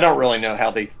something. I don't really know how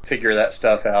they figure that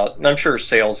stuff out, and I'm sure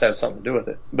sales has something to do with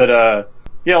it. But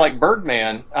yeah, like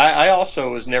Birdman, I also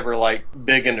was never like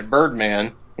big into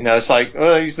Birdman. It's like,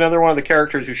 he's another one of the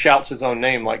characters who shouts his own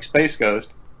name like Space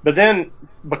Ghost. But then,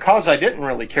 because I didn't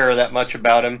really care that much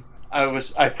about him,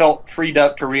 I felt freed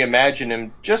up to reimagine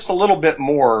him just a little bit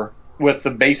more with the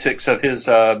basics of his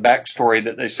backstory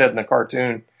that they said in the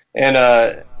cartoon.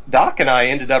 And Doc and I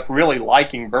ended up really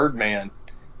liking Birdman.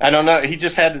 I don't know, he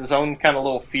just had his own kind of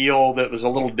little feel that was a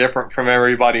little different from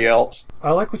everybody else.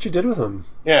 I like what you did with him.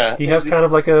 Yeah. He has kind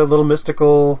of like a little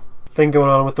mystical thing going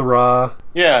on with the Ra.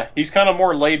 Yeah, he's kind of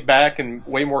more laid back and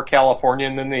way more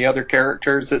Californian than the other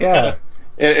characters. It's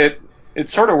it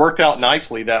sort of worked out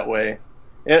nicely that way.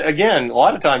 Again, a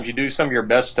lot of times you do some of your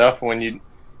best stuff when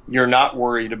you're not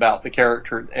worried about the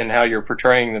character and how you're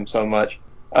portraying them so much.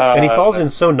 And he falls in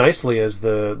so nicely as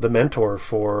the mentor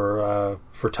for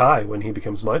Ty when he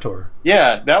becomes Mytor.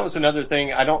 Yeah, that was another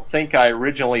thing I don't think I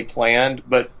originally planned,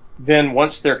 but then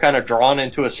once they're kind of drawn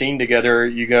into a scene together,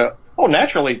 you go, oh,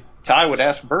 naturally, Ty would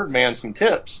ask Birdman some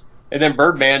tips. And then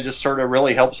Birdman just sort of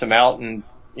really helps him out and,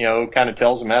 kind of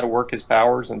tells him how to work his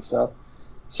powers and stuff.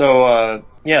 So,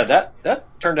 yeah, that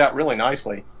turned out really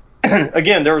nicely.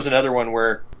 Again, there was another one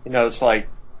where, it's like,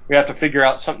 we have to figure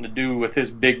out something to do with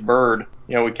his big bird.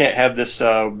 We can't have this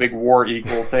big war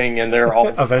eagle thing in there all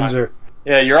the time. Avenger.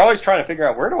 Yeah, you're always trying to figure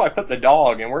out, where do I put the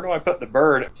dog and where do I put the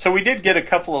bird? So we did get a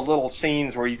couple of little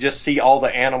scenes where you just see all the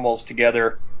animals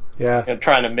together. Yeah. And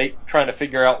trying to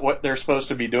figure out what they're supposed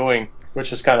to be doing,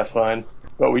 which is kind of fun.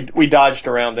 But we dodged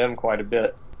around them quite a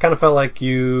bit. Kind of felt like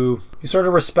you sort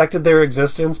of respected their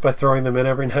existence by throwing them in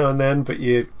every now and then, but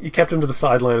you kept them to the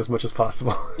sideline as much as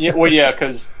possible. Yeah, well, yeah,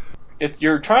 because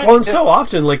you're trying. Well, and so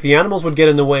often, like the animals would get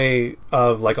in the way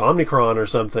of like Omnicron or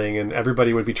something, and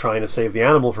everybody would be trying to save the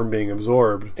animal from being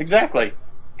absorbed. Exactly,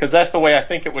 because that's the way I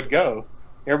think it would go.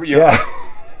 Yeah.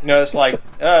 It's like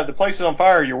the place is on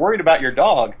fire. You're worried about your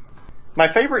dog. My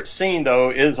favorite scene, though,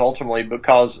 is ultimately,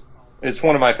 because it's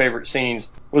one of my favorite scenes,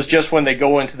 was just when they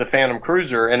go into the Phantom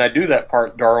Cruiser, and I do that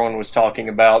part Darwin was talking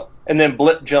about, and then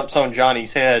Blip jumps on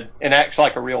Johnny's head and acts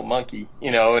like a real monkey,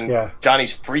 and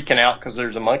Johnny's freaking out because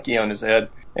there's a monkey on his head.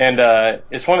 And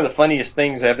it's one of the funniest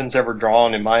things Evan's ever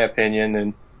drawn, in my opinion.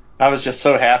 And I was just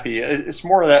so happy. It's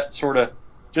more of that sort of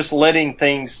just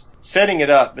setting it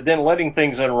up, but then letting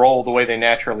things unroll the way they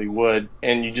naturally would,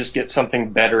 and you just get something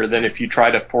better than if you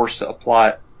try to force a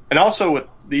plot. And also with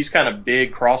these kind of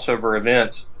big crossover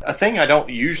events, a thing I don't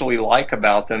usually like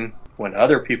about them when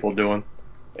other people do them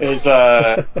is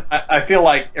I feel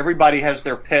like everybody has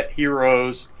their pet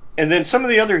heroes, and then some of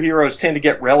the other heroes tend to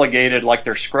get relegated like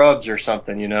they're scrubs or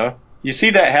something, you know? You see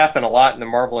that happen a lot in the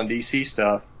Marvel and DC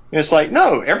stuff. And it's like,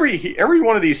 no, every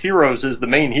one of these heroes is the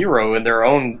main hero in their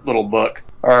own little book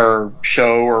or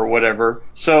show or whatever.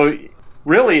 So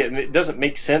really it doesn't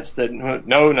make sense that,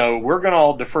 no, we're going to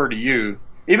all defer to you.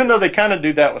 Even though they kind of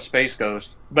do that with Space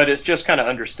Ghost, but it's just kind of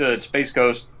understood. Space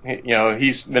Ghost, you know,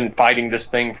 he's been fighting this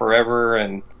thing forever,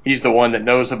 and he's the one that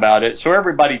knows about it. So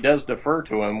everybody does defer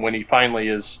to him when he finally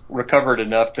is recovered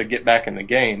enough to get back in the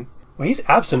game. Well, he's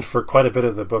absent for quite a bit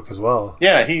of the book as well.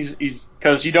 Yeah, he's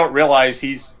because you don't realize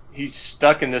he's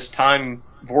stuck in this time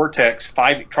vortex,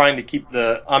 trying to keep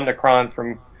the Omicron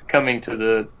from coming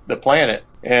to the planet.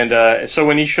 And so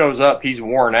when he shows up, he's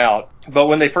worn out. But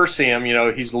when they first see him, you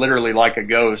know, he's literally like a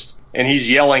ghost, and he's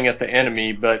yelling at the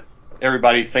enemy, but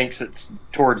everybody thinks it's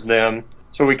towards them.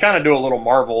 So we kind of do a little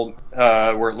Marvel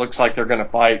where it looks like they're going to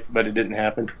fight, but it didn't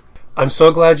happen. I'm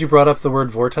so glad you brought up the word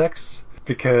vortex,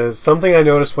 because something I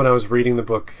noticed when I was reading the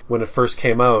book when it first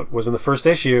came out was in the first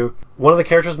issue, one of the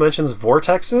characters mentions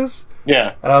vortexes.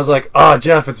 Yeah. And I was like,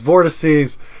 Jeff, it's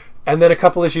vortices. And then a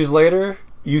couple issues later,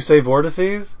 you say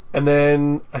vortices. And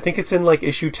then I think it's in like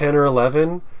issue 10 or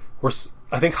 11 where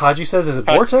I think Haji says, is it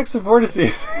vortex or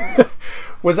vortices?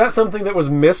 Was that something that was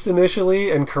missed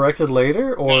initially and corrected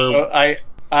later? Or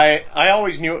I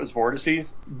always knew it was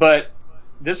vortices, but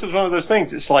this was one of those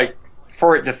things. It's like,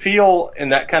 for it to feel in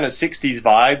that kind of 60s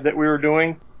vibe that we were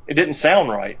doing, it didn't sound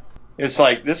right. It's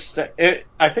like this.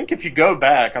 I think if you go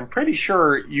back, I'm pretty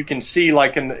sure you can see,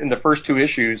 like in the first two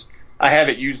issues, I have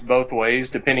it used both ways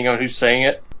depending on who's saying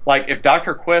it. Like if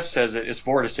Dr. Quest says it, it's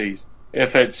vortices.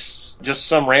 If it's just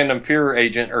some random fear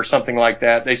agent or something like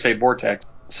that, they say vortex.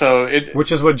 So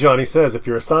which is what Johnny says. If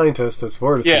you're a scientist, it's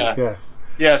vortices.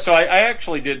 Yeah. So I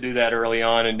actually did do that early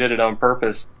on and did it on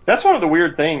purpose. That's one of the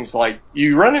weird things. Like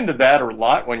you run into that a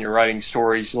lot when you're writing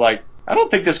stories. Like, I don't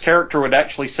think this character would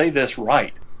actually say this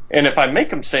right. And if I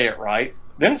make him say it right,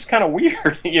 then it's kind of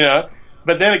weird, you know.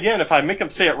 But then again, if I make him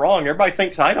say it wrong, everybody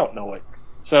thinks I don't know it.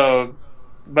 So,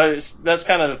 but that's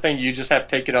kind of the thing. You just have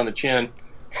to take it on the chin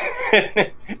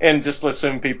and just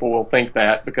assume people will think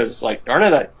that, because it's like, darn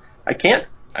it, I can't.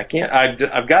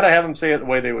 I've got to have them say it the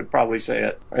way they would probably say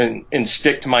it, and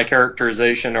stick to my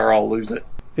characterization, or I'll lose it.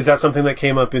 Is that something that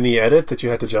came up in the edit that you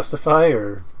had to justify,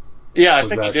 or? Yeah, I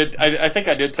think I did. I think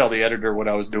I did tell the editor what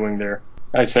I was doing there.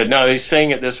 I said, no, he's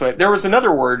saying it this way. There was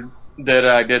another word that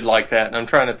I did like that, and I'm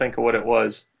trying to think of what it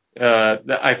was.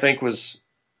 That I think was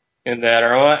in that,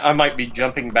 or I might be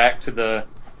jumping back to the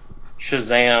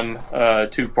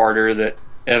Shazam two-parter that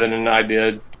Evan and I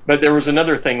did. But there was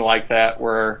another thing like that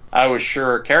where I was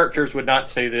sure characters would not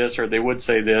say this, or they would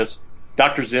say this.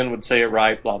 Dr. Zen would say it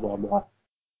right, blah, blah, blah.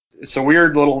 It's a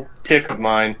weird little tick of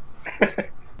mine.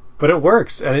 But it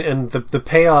works, and the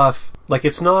payoff, like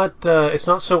it's not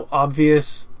so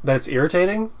obvious that it's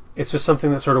irritating. It's just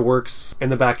something that sort of works in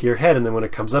the back of your head, and then when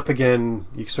it comes up again,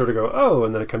 you sort of go, oh,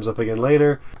 and then it comes up again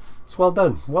later. It's well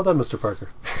done, Mr. Parker.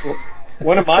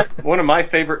 One of my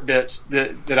favorite bits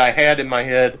that I had in my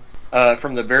head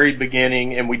from the very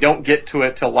beginning, and we don't get to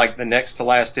it till like the next to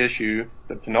last issue,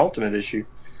 the penultimate issue,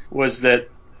 was that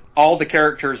all the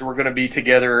characters were going to be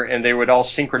together, and they would all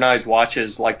synchronize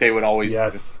watches like they would always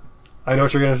do. I know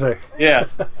what you're going to say. Yeah.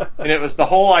 And it was the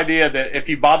whole idea that if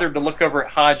you bothered to look over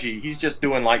at Haji, he's just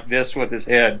doing like this with his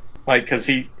head, like, because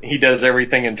he does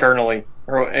everything internally.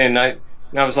 And I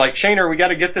was like, Shaner, we got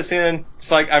to get this in.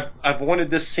 It's like I've wanted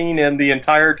this scene in the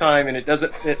entire time, and it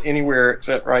doesn't fit anywhere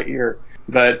except right here.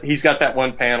 But he's got that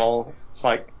one panel. It's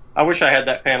like, I wish I had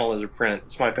that panel as a print.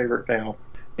 It's my favorite panel.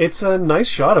 It's a nice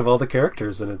shot of all the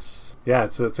characters, and it's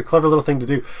a clever little thing to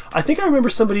do. I think I remember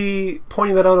somebody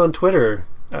pointing that out on Twitter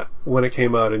when it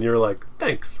came out, and you were like,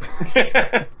 thanks.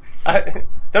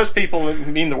 Those people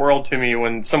mean the world to me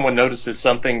when someone notices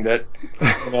something that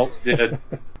someone else did.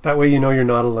 That way you know you're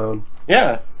not alone.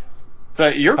 Yeah. So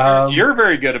you're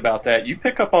very good about that. You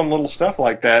pick up on little stuff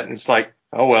like that, and it's like,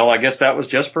 oh, well, I guess that was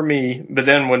just for me. But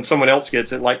then when someone else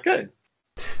gets it, like, good.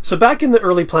 So back in the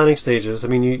early planning stages, I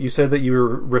mean, you said that you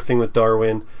were riffing with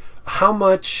Darwin. How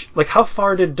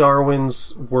far did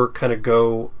Darwin's work kind of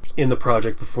go in the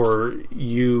project before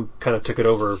you kind of took it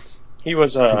over? He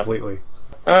was completely.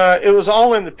 It was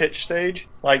all in the pitch stage.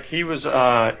 Like he was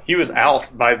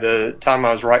out by the time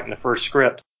I was writing the first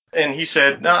script, and he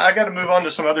said, "No, I got to move on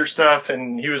to some other stuff."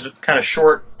 And he was kind of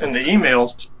short in the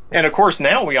emails. And of course,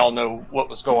 now we all know what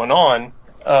was going on.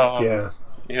 Yeah.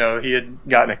 You know, he had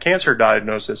gotten a cancer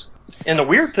diagnosis. And the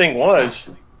weird thing was,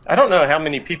 I don't know how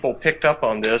many people picked up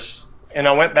on this. And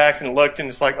I went back and looked, and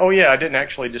it's like, oh yeah, I didn't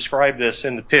actually describe this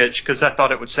in the pitch because I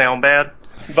thought it would sound bad.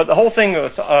 But the whole thing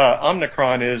with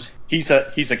Omnicron is he's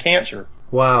a cancer.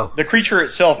 Wow. The creature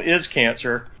itself is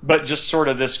cancer, but just sort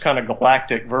of this kind of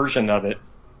galactic version of it.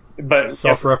 But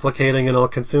self-replicating and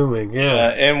all-consuming. Yeah.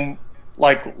 And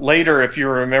like later, if you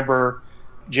remember,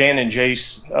 Jan and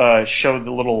Jace showed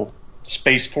the little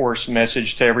Space Force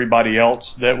message to everybody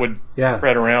else that would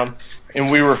spread around,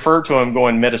 and we referred to them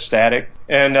going metastatic,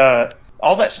 and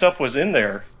all that stuff was in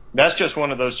there. That's just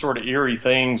one of those sort of eerie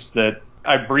things that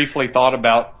I briefly thought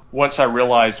about once I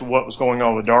realized what was going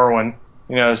on with Darwin.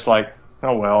 You know, it's like,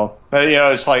 oh well. You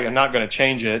know, it's like I'm not going to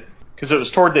change it because it was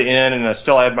toward the end and I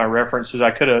still had my references. I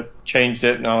could have changed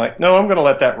it, and I'm like, no, I'm going to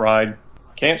let that ride.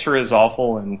 Cancer is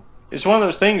awful, and it's one of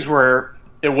those things where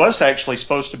it was actually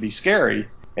supposed to be scary.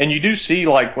 And you do see,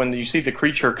 like, when you see the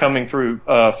creature coming through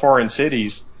foreign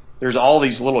cities, there's all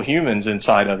these little humans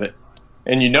inside of it.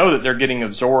 And you know that they're getting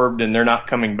absorbed and they're not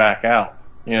coming back out,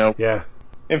 you know? Yeah.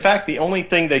 In fact, the only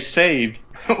thing they saved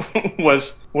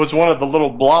was one of the little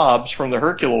blobs from the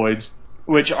Herculoids,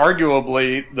 which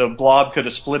arguably the blob could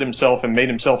have split himself and made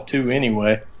himself two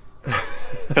anyway.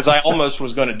 Because I almost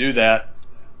was going to do that.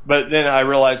 But then I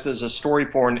realized as a story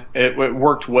point, it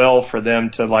worked well for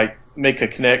them to, like, make a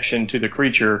connection to the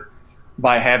creature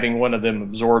by having one of them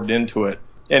absorbed into it.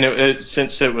 And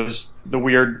since it was the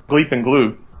weird Gleep and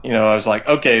Gloop, you know, I was like,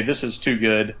 okay, this is too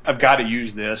good. I've got to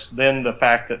use this. Then the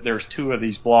fact that there's two of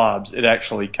these blobs, it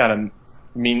actually kind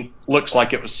of looks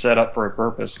like it was set up for a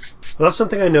purpose. Well, that's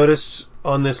something I noticed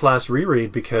on this last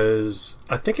reread because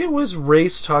I think it was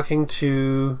Race talking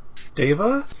to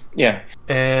Deva. Yeah.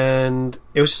 And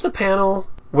it was just a panel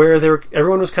where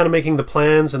everyone was kind of making the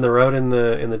plans, and they're out in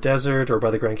the desert or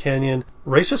by the Grand Canyon.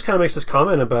 Race just kind of makes this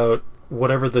comment about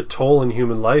whatever the toll in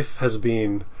human life has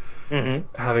been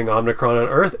having Omnicron on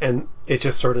Earth, and it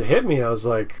just sort of hit me. I was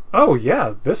like, oh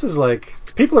yeah, this is like,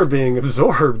 people are being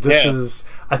absorbed. This is,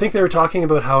 I think they were talking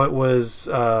about how it was,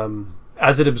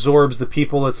 as it absorbs the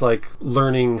people, it's like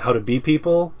learning how to be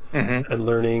people and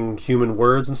learning human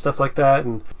words and stuff like that.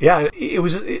 And yeah,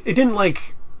 it didn't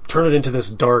like turn it into this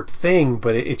dark thing,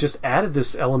 but it just added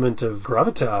this element of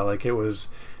gravitas. Like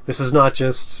this is not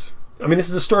just, I mean, this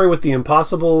is a story with the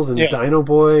Impossibles and Dino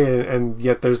Boy, and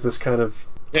yet there's this kind of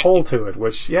toll to it,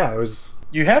 which, it was...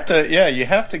 You have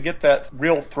to get that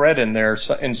real thread in there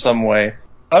in some way.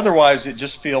 Otherwise, it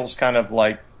just feels kind of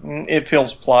like, it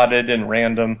feels plotted and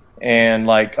random, and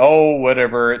like, oh,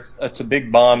 whatever, it's a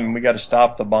big bomb, and we got to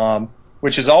stop the bomb,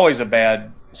 which is always a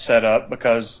bad setup,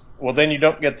 because, well, then you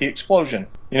don't get the explosion.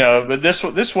 You know, but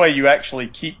this way you actually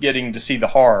keep getting to see the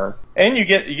horror, and you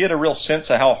get a real sense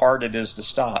of how hard it is to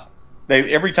stop.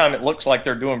 Every time it looks like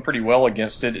they're doing pretty well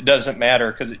against it, it doesn't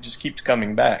matter because it just keeps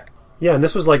coming back. Yeah, and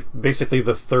this was like basically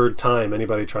the third time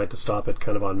anybody tried to stop it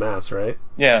kind of en masse, right?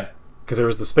 Yeah. Because there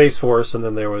was the Space Force, and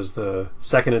then there was the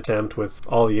second attempt with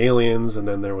all the aliens, and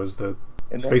then there was the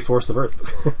Space Force of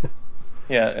Earth.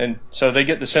 Yeah, and so they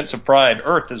get the sense of pride.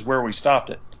 Earth is where we stopped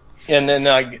it. And then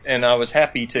I was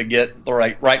happy to get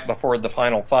right before the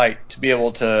final fight to be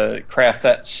able to craft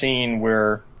that scene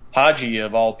where Haji,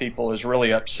 of all people, is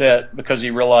really upset because he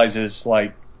realizes,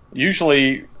 like,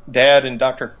 usually Dad and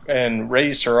Dr. and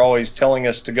Race are always telling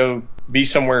us to go be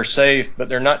somewhere safe, but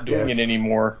they're not doing it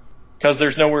anymore because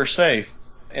there's nowhere safe.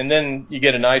 And then you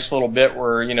get a nice little bit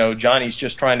where, you know, Johnny's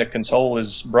just trying to console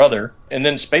his brother, and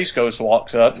then Space Ghost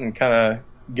walks up and kind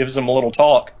of gives him a little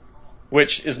talk,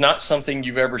 which is not something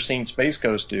you've ever seen Space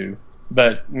Ghost do.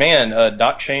 But, man,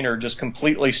 Doc Shaner just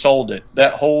completely sold it.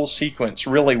 That whole sequence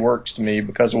really works to me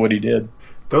because of what he did.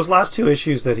 Those last two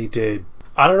issues that he did,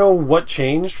 I don't know what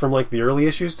changed from, like, the early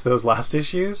issues to those last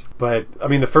issues, but, I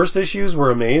mean, the first issues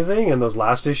were amazing, and those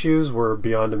last issues were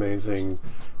beyond amazing.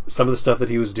 Some of the stuff that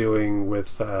he was doing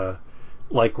with,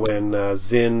 like, when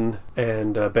Zinn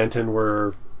and Benton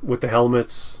were with the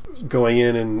helmets going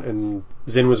in, and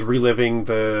Zinn was reliving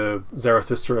the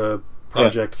Zarathustra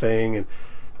project thing, and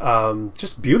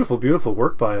just beautiful, beautiful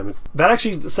work by him. That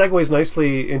actually segues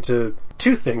nicely into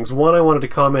two things. One, I wanted to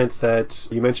comment that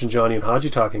you mentioned Johnny and Haji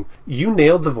talking. You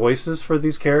nailed the voices for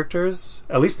these characters,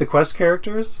 at least the Quest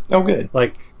characters. Oh, good.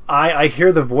 Like, I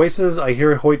hear the voices, I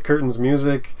hear Hoyt Curtin's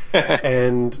music,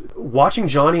 and watching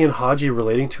Johnny and Haji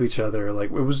relating to each other, like,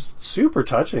 it was super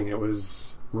touching. It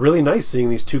was really nice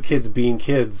seeing these two kids being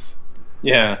kids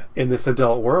Yeah. in this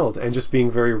adult world and just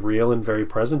being very real and very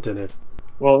present in it.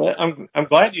 Well, I'm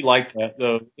glad you like that,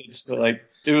 though. It's like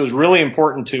it was really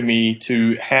important to me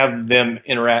to have them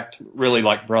interact really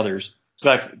like brothers.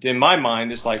 So in my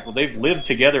mind, it's like, well, they've lived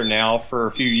together now for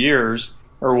a few years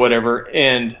or whatever.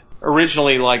 And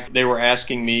originally, like, they were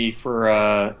asking me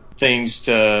for things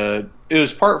to. It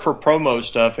was part for promo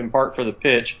stuff and part for the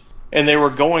pitch. And they were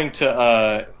going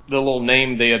to the little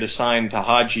name they had assigned to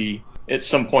Haji at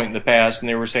some point in the past, and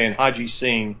they were saying Haji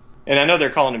Singh. And I know they're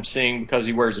calling him Singh because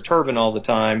he wears a turban all the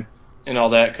time and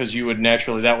all that, because you would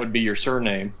naturally, that would be your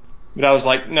surname. But I was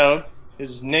like, no,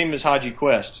 his name is Haji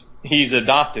Quest. He's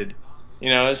adopted. You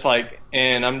know, it's like,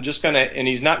 and I'm just going to, and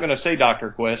he's not going to say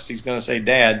Dr. Quest. He's going to say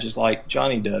Dad, just like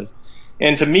Johnny does.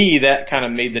 And to me, that kind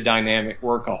of made the dynamic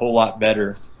work a whole lot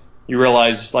better. You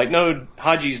realize it's like, no,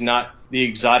 Haji's not the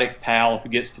exotic pal who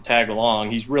gets to tag along.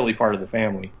 He's really part of the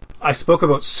family. I spoke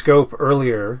about scope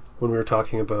earlier when we were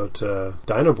talking about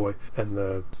Dino Boy and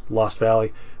the Lost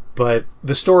Valley, but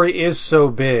the story is so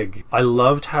big. I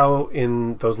loved how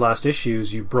in those last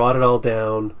issues you brought it all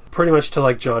down pretty much to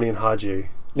like Johnny and Haji.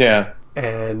 Yeah.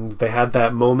 And they had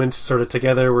that moment sort of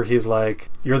together where he's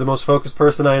like, you're the most focused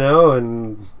person I know,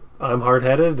 and I'm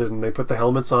hard-headed, and they put the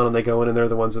helmets on and they go in and they're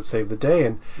the ones that save the day.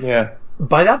 And yeah,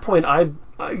 by that point, I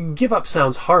give up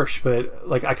sounds harsh, but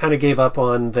like I kind of gave up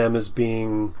on them as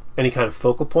being any kind of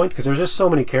focal point because there was just so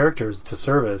many characters to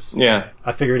service. Yeah.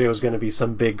 I figured it was going to be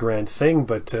some big grand thing,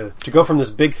 but to go from this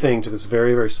big thing to this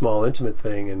very, very small intimate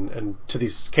thing and to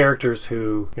these characters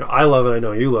who, you know, I love and I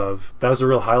know you love, that was a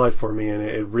real highlight for me, and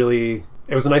it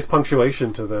was a nice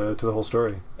punctuation to the whole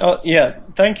story. Oh, yeah,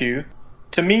 thank you.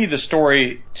 To me, the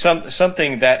story,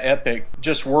 something that epic,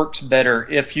 just works better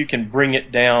if you can bring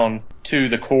it down to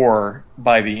the core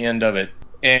by the end of it.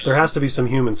 And there has to be some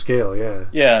human scale, yeah.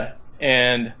 Yeah,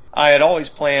 and I had always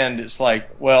planned, it's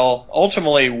like, well,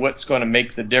 ultimately what's going to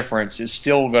make the difference is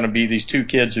still going to be these two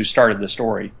kids who started the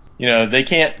story. You know, they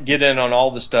can't get in on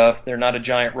all the stuff. They're not a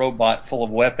giant robot full of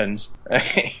weapons,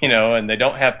 you know, and they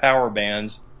don't have power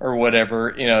bands or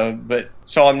whatever, you know, but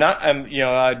so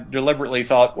I deliberately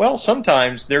thought, well,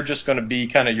 sometimes they're just going to be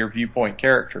kind of your viewpoint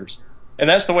characters. And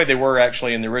that's the way they were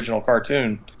actually in the original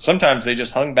cartoon. Sometimes they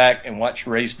just hung back and watched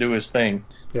Race do his thing.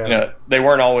 Yeah. You know, they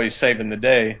weren't always saving the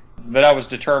day, but I was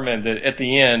determined that at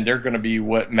the end, they're going to be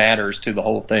what matters to the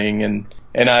whole thing. And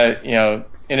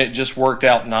it just worked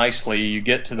out nicely. You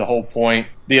get to the whole point.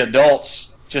 The adults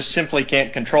just simply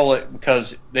can't control it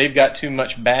because they've got too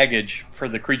much baggage for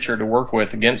the creature to work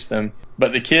with against them.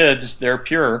 But the kids, they're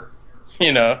pure,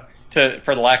 you know,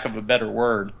 for the lack of a better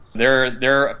word.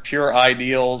 They're pure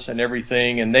ideals and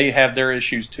everything, and they have their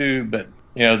issues too, but,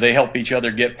 you know, they help each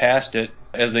other get past it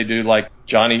as they do. Like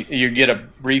Johnny, you get a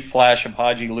brief flash of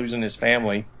Haji losing his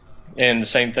family, and the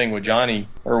same thing with Johnny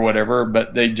or whatever,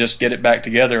 but they just get it back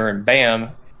together and bam,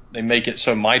 they make it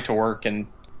so Mitor can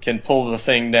pull the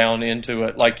thing down into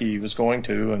it like he was going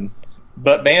to.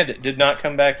 But Bandit did not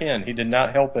come back in. He did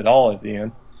not help at all at the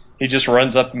end. He just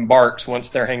runs up and barks once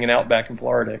they're hanging out back in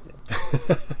Florida.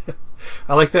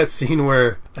 I like that scene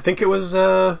where I think it was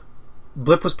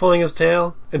Blip was pulling his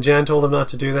tail and Jan told him not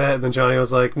to do that, and then Johnny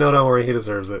was like, no, don't worry, he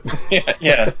deserves it.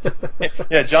 Yeah,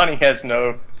 Johnny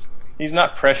he's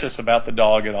not precious about the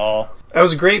dog at all. That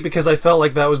was great because I felt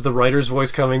like that was the writer's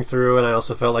voice coming through, and I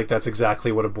also felt like that's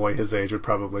exactly what a boy his age would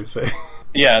probably say.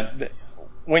 Yeah,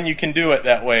 when you can do it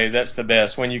that way, that's the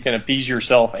best. When you can appease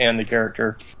yourself and the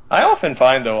character. I often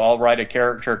find, though, I'll write a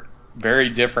character very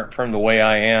different from the way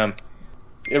I am.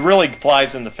 It really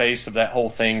flies in the face of that whole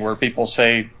thing where people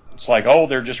say, it's like, oh,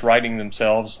 they're just writing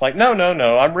themselves. It's like, no,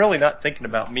 I'm really not thinking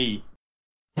about me.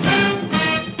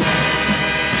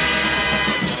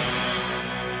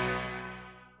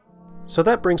 So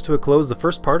that brings to a close the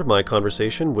first part of my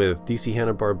conversation with DC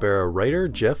Hanna-Barbera writer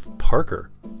Jeff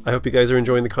Parker. I hope you guys are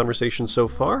enjoying the conversation so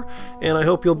far, and I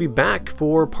hope you'll be back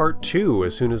for part 2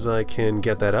 as soon as I can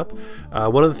get that up.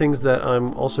 One of the things that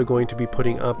I'm also going to be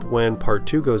putting up when part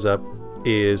 2 goes up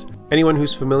is anyone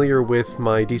who's familiar with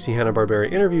my DC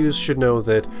Hanna-Barbera interviews should know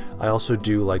that I also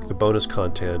do like the bonus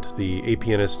content, the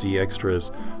APNSD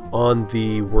extras, on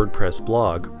the WordPress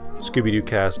blog,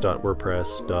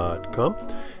 scoobydoocast.wordpress.com.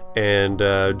 And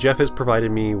Jeff has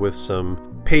provided me with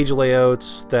some page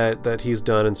layouts that he's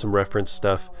done and some reference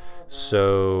stuff.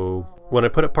 So when I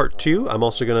put up part 2, I'm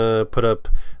also going to put up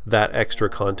that extra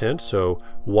content, so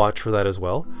watch for that as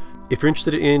well. If you're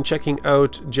interested in checking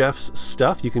out Jeff's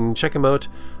stuff, you can check him out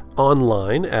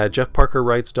online at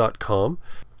jeffparkerwrites.com,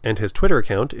 and his Twitter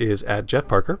account is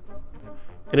 @JeffParker.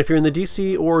 And if you're in the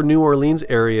DC or New Orleans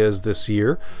areas this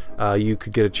year, you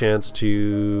could get a chance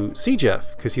to see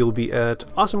Jeff, because he'll be at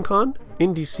AwesomeCon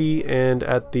in DC and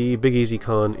at the Big Easy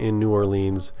Con in New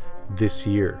Orleans this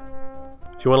year.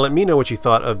 If you want to let me know what you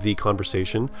thought of the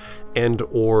conversation and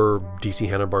or DC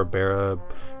Hanna-Barbera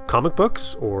comic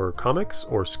books or comics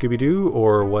or Scooby-Doo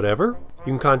or whatever, you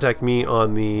can contact me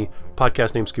on the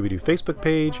Podcast Name Scooby-Doo Facebook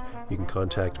page. You can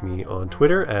contact me on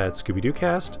Twitter at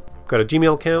ScoobyDooCast. I've got a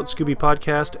Gmail account,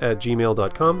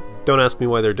 scoobypodcast@gmail.com. Don't ask me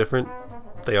why they're different.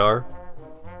 They are.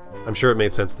 I'm sure it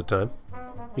made sense at the time.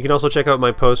 You can also check out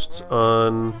my posts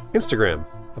on Instagram.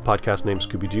 A podcast named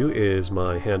Scooby-Doo is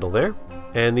my handle there.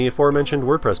 And the aforementioned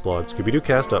WordPress blog,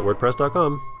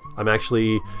 scoobydoocast.wordpress.com. I'm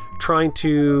actually trying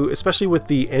to, especially with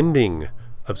the ending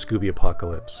of Scooby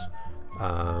Apocalypse,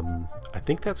 I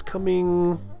think that's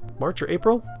coming March or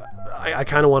April. I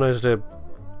kind of wanted to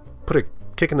put a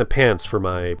kick in the pants for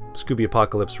my Scooby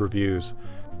Apocalypse reviews,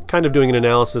 kind of doing an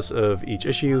analysis of each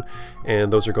issue,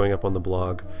 and those are going up on the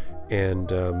blog.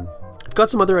 And I've got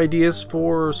some other ideas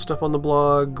for stuff on the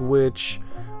blog, which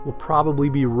will probably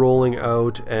be rolling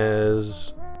out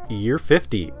as year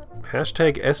 50.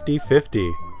 Hashtag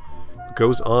SD50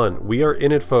 goes on. We are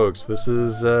in it, folks. This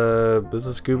is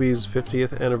Scooby's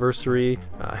 50th anniversary,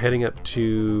 heading up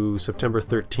to September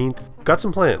 13th. Got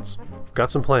some plans.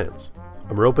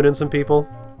 I'm roping in some people.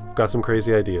 Got some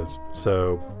crazy ideas.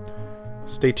 So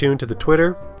stay tuned to the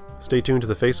Twitter. Stay tuned to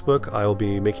the Facebook. I will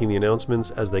be making the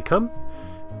announcements as they come.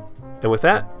 And with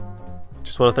that,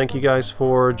 just want to thank you guys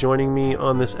for joining me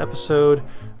on this episode.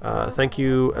 Thank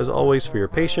you, as always, for your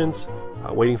patience,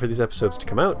 waiting for these episodes to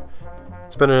come out.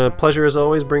 It's been a pleasure, as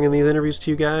always, bringing these interviews to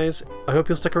you guys. I hope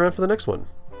you'll stick around for the next one.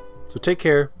 So take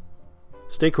care,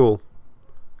 stay cool,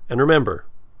 and remember...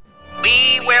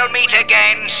 We will meet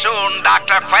again soon,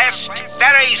 Dr. Quest.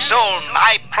 Very soon,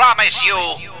 I promise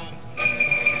you.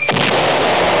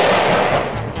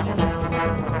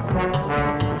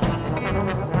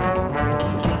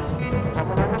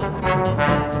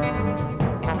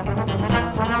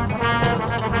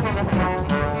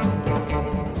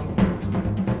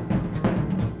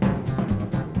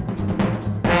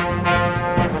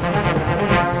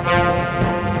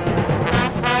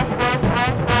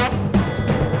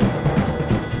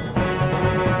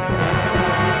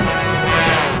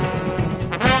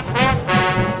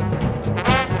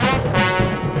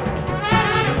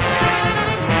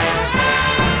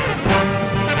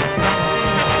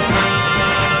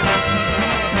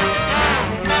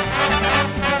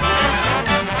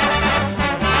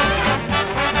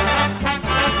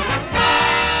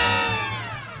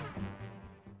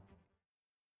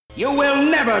 You will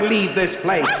never leave this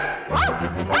place.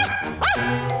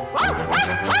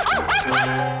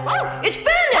 It's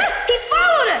Bandit! He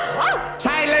followed us!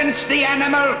 Silence the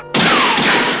animal.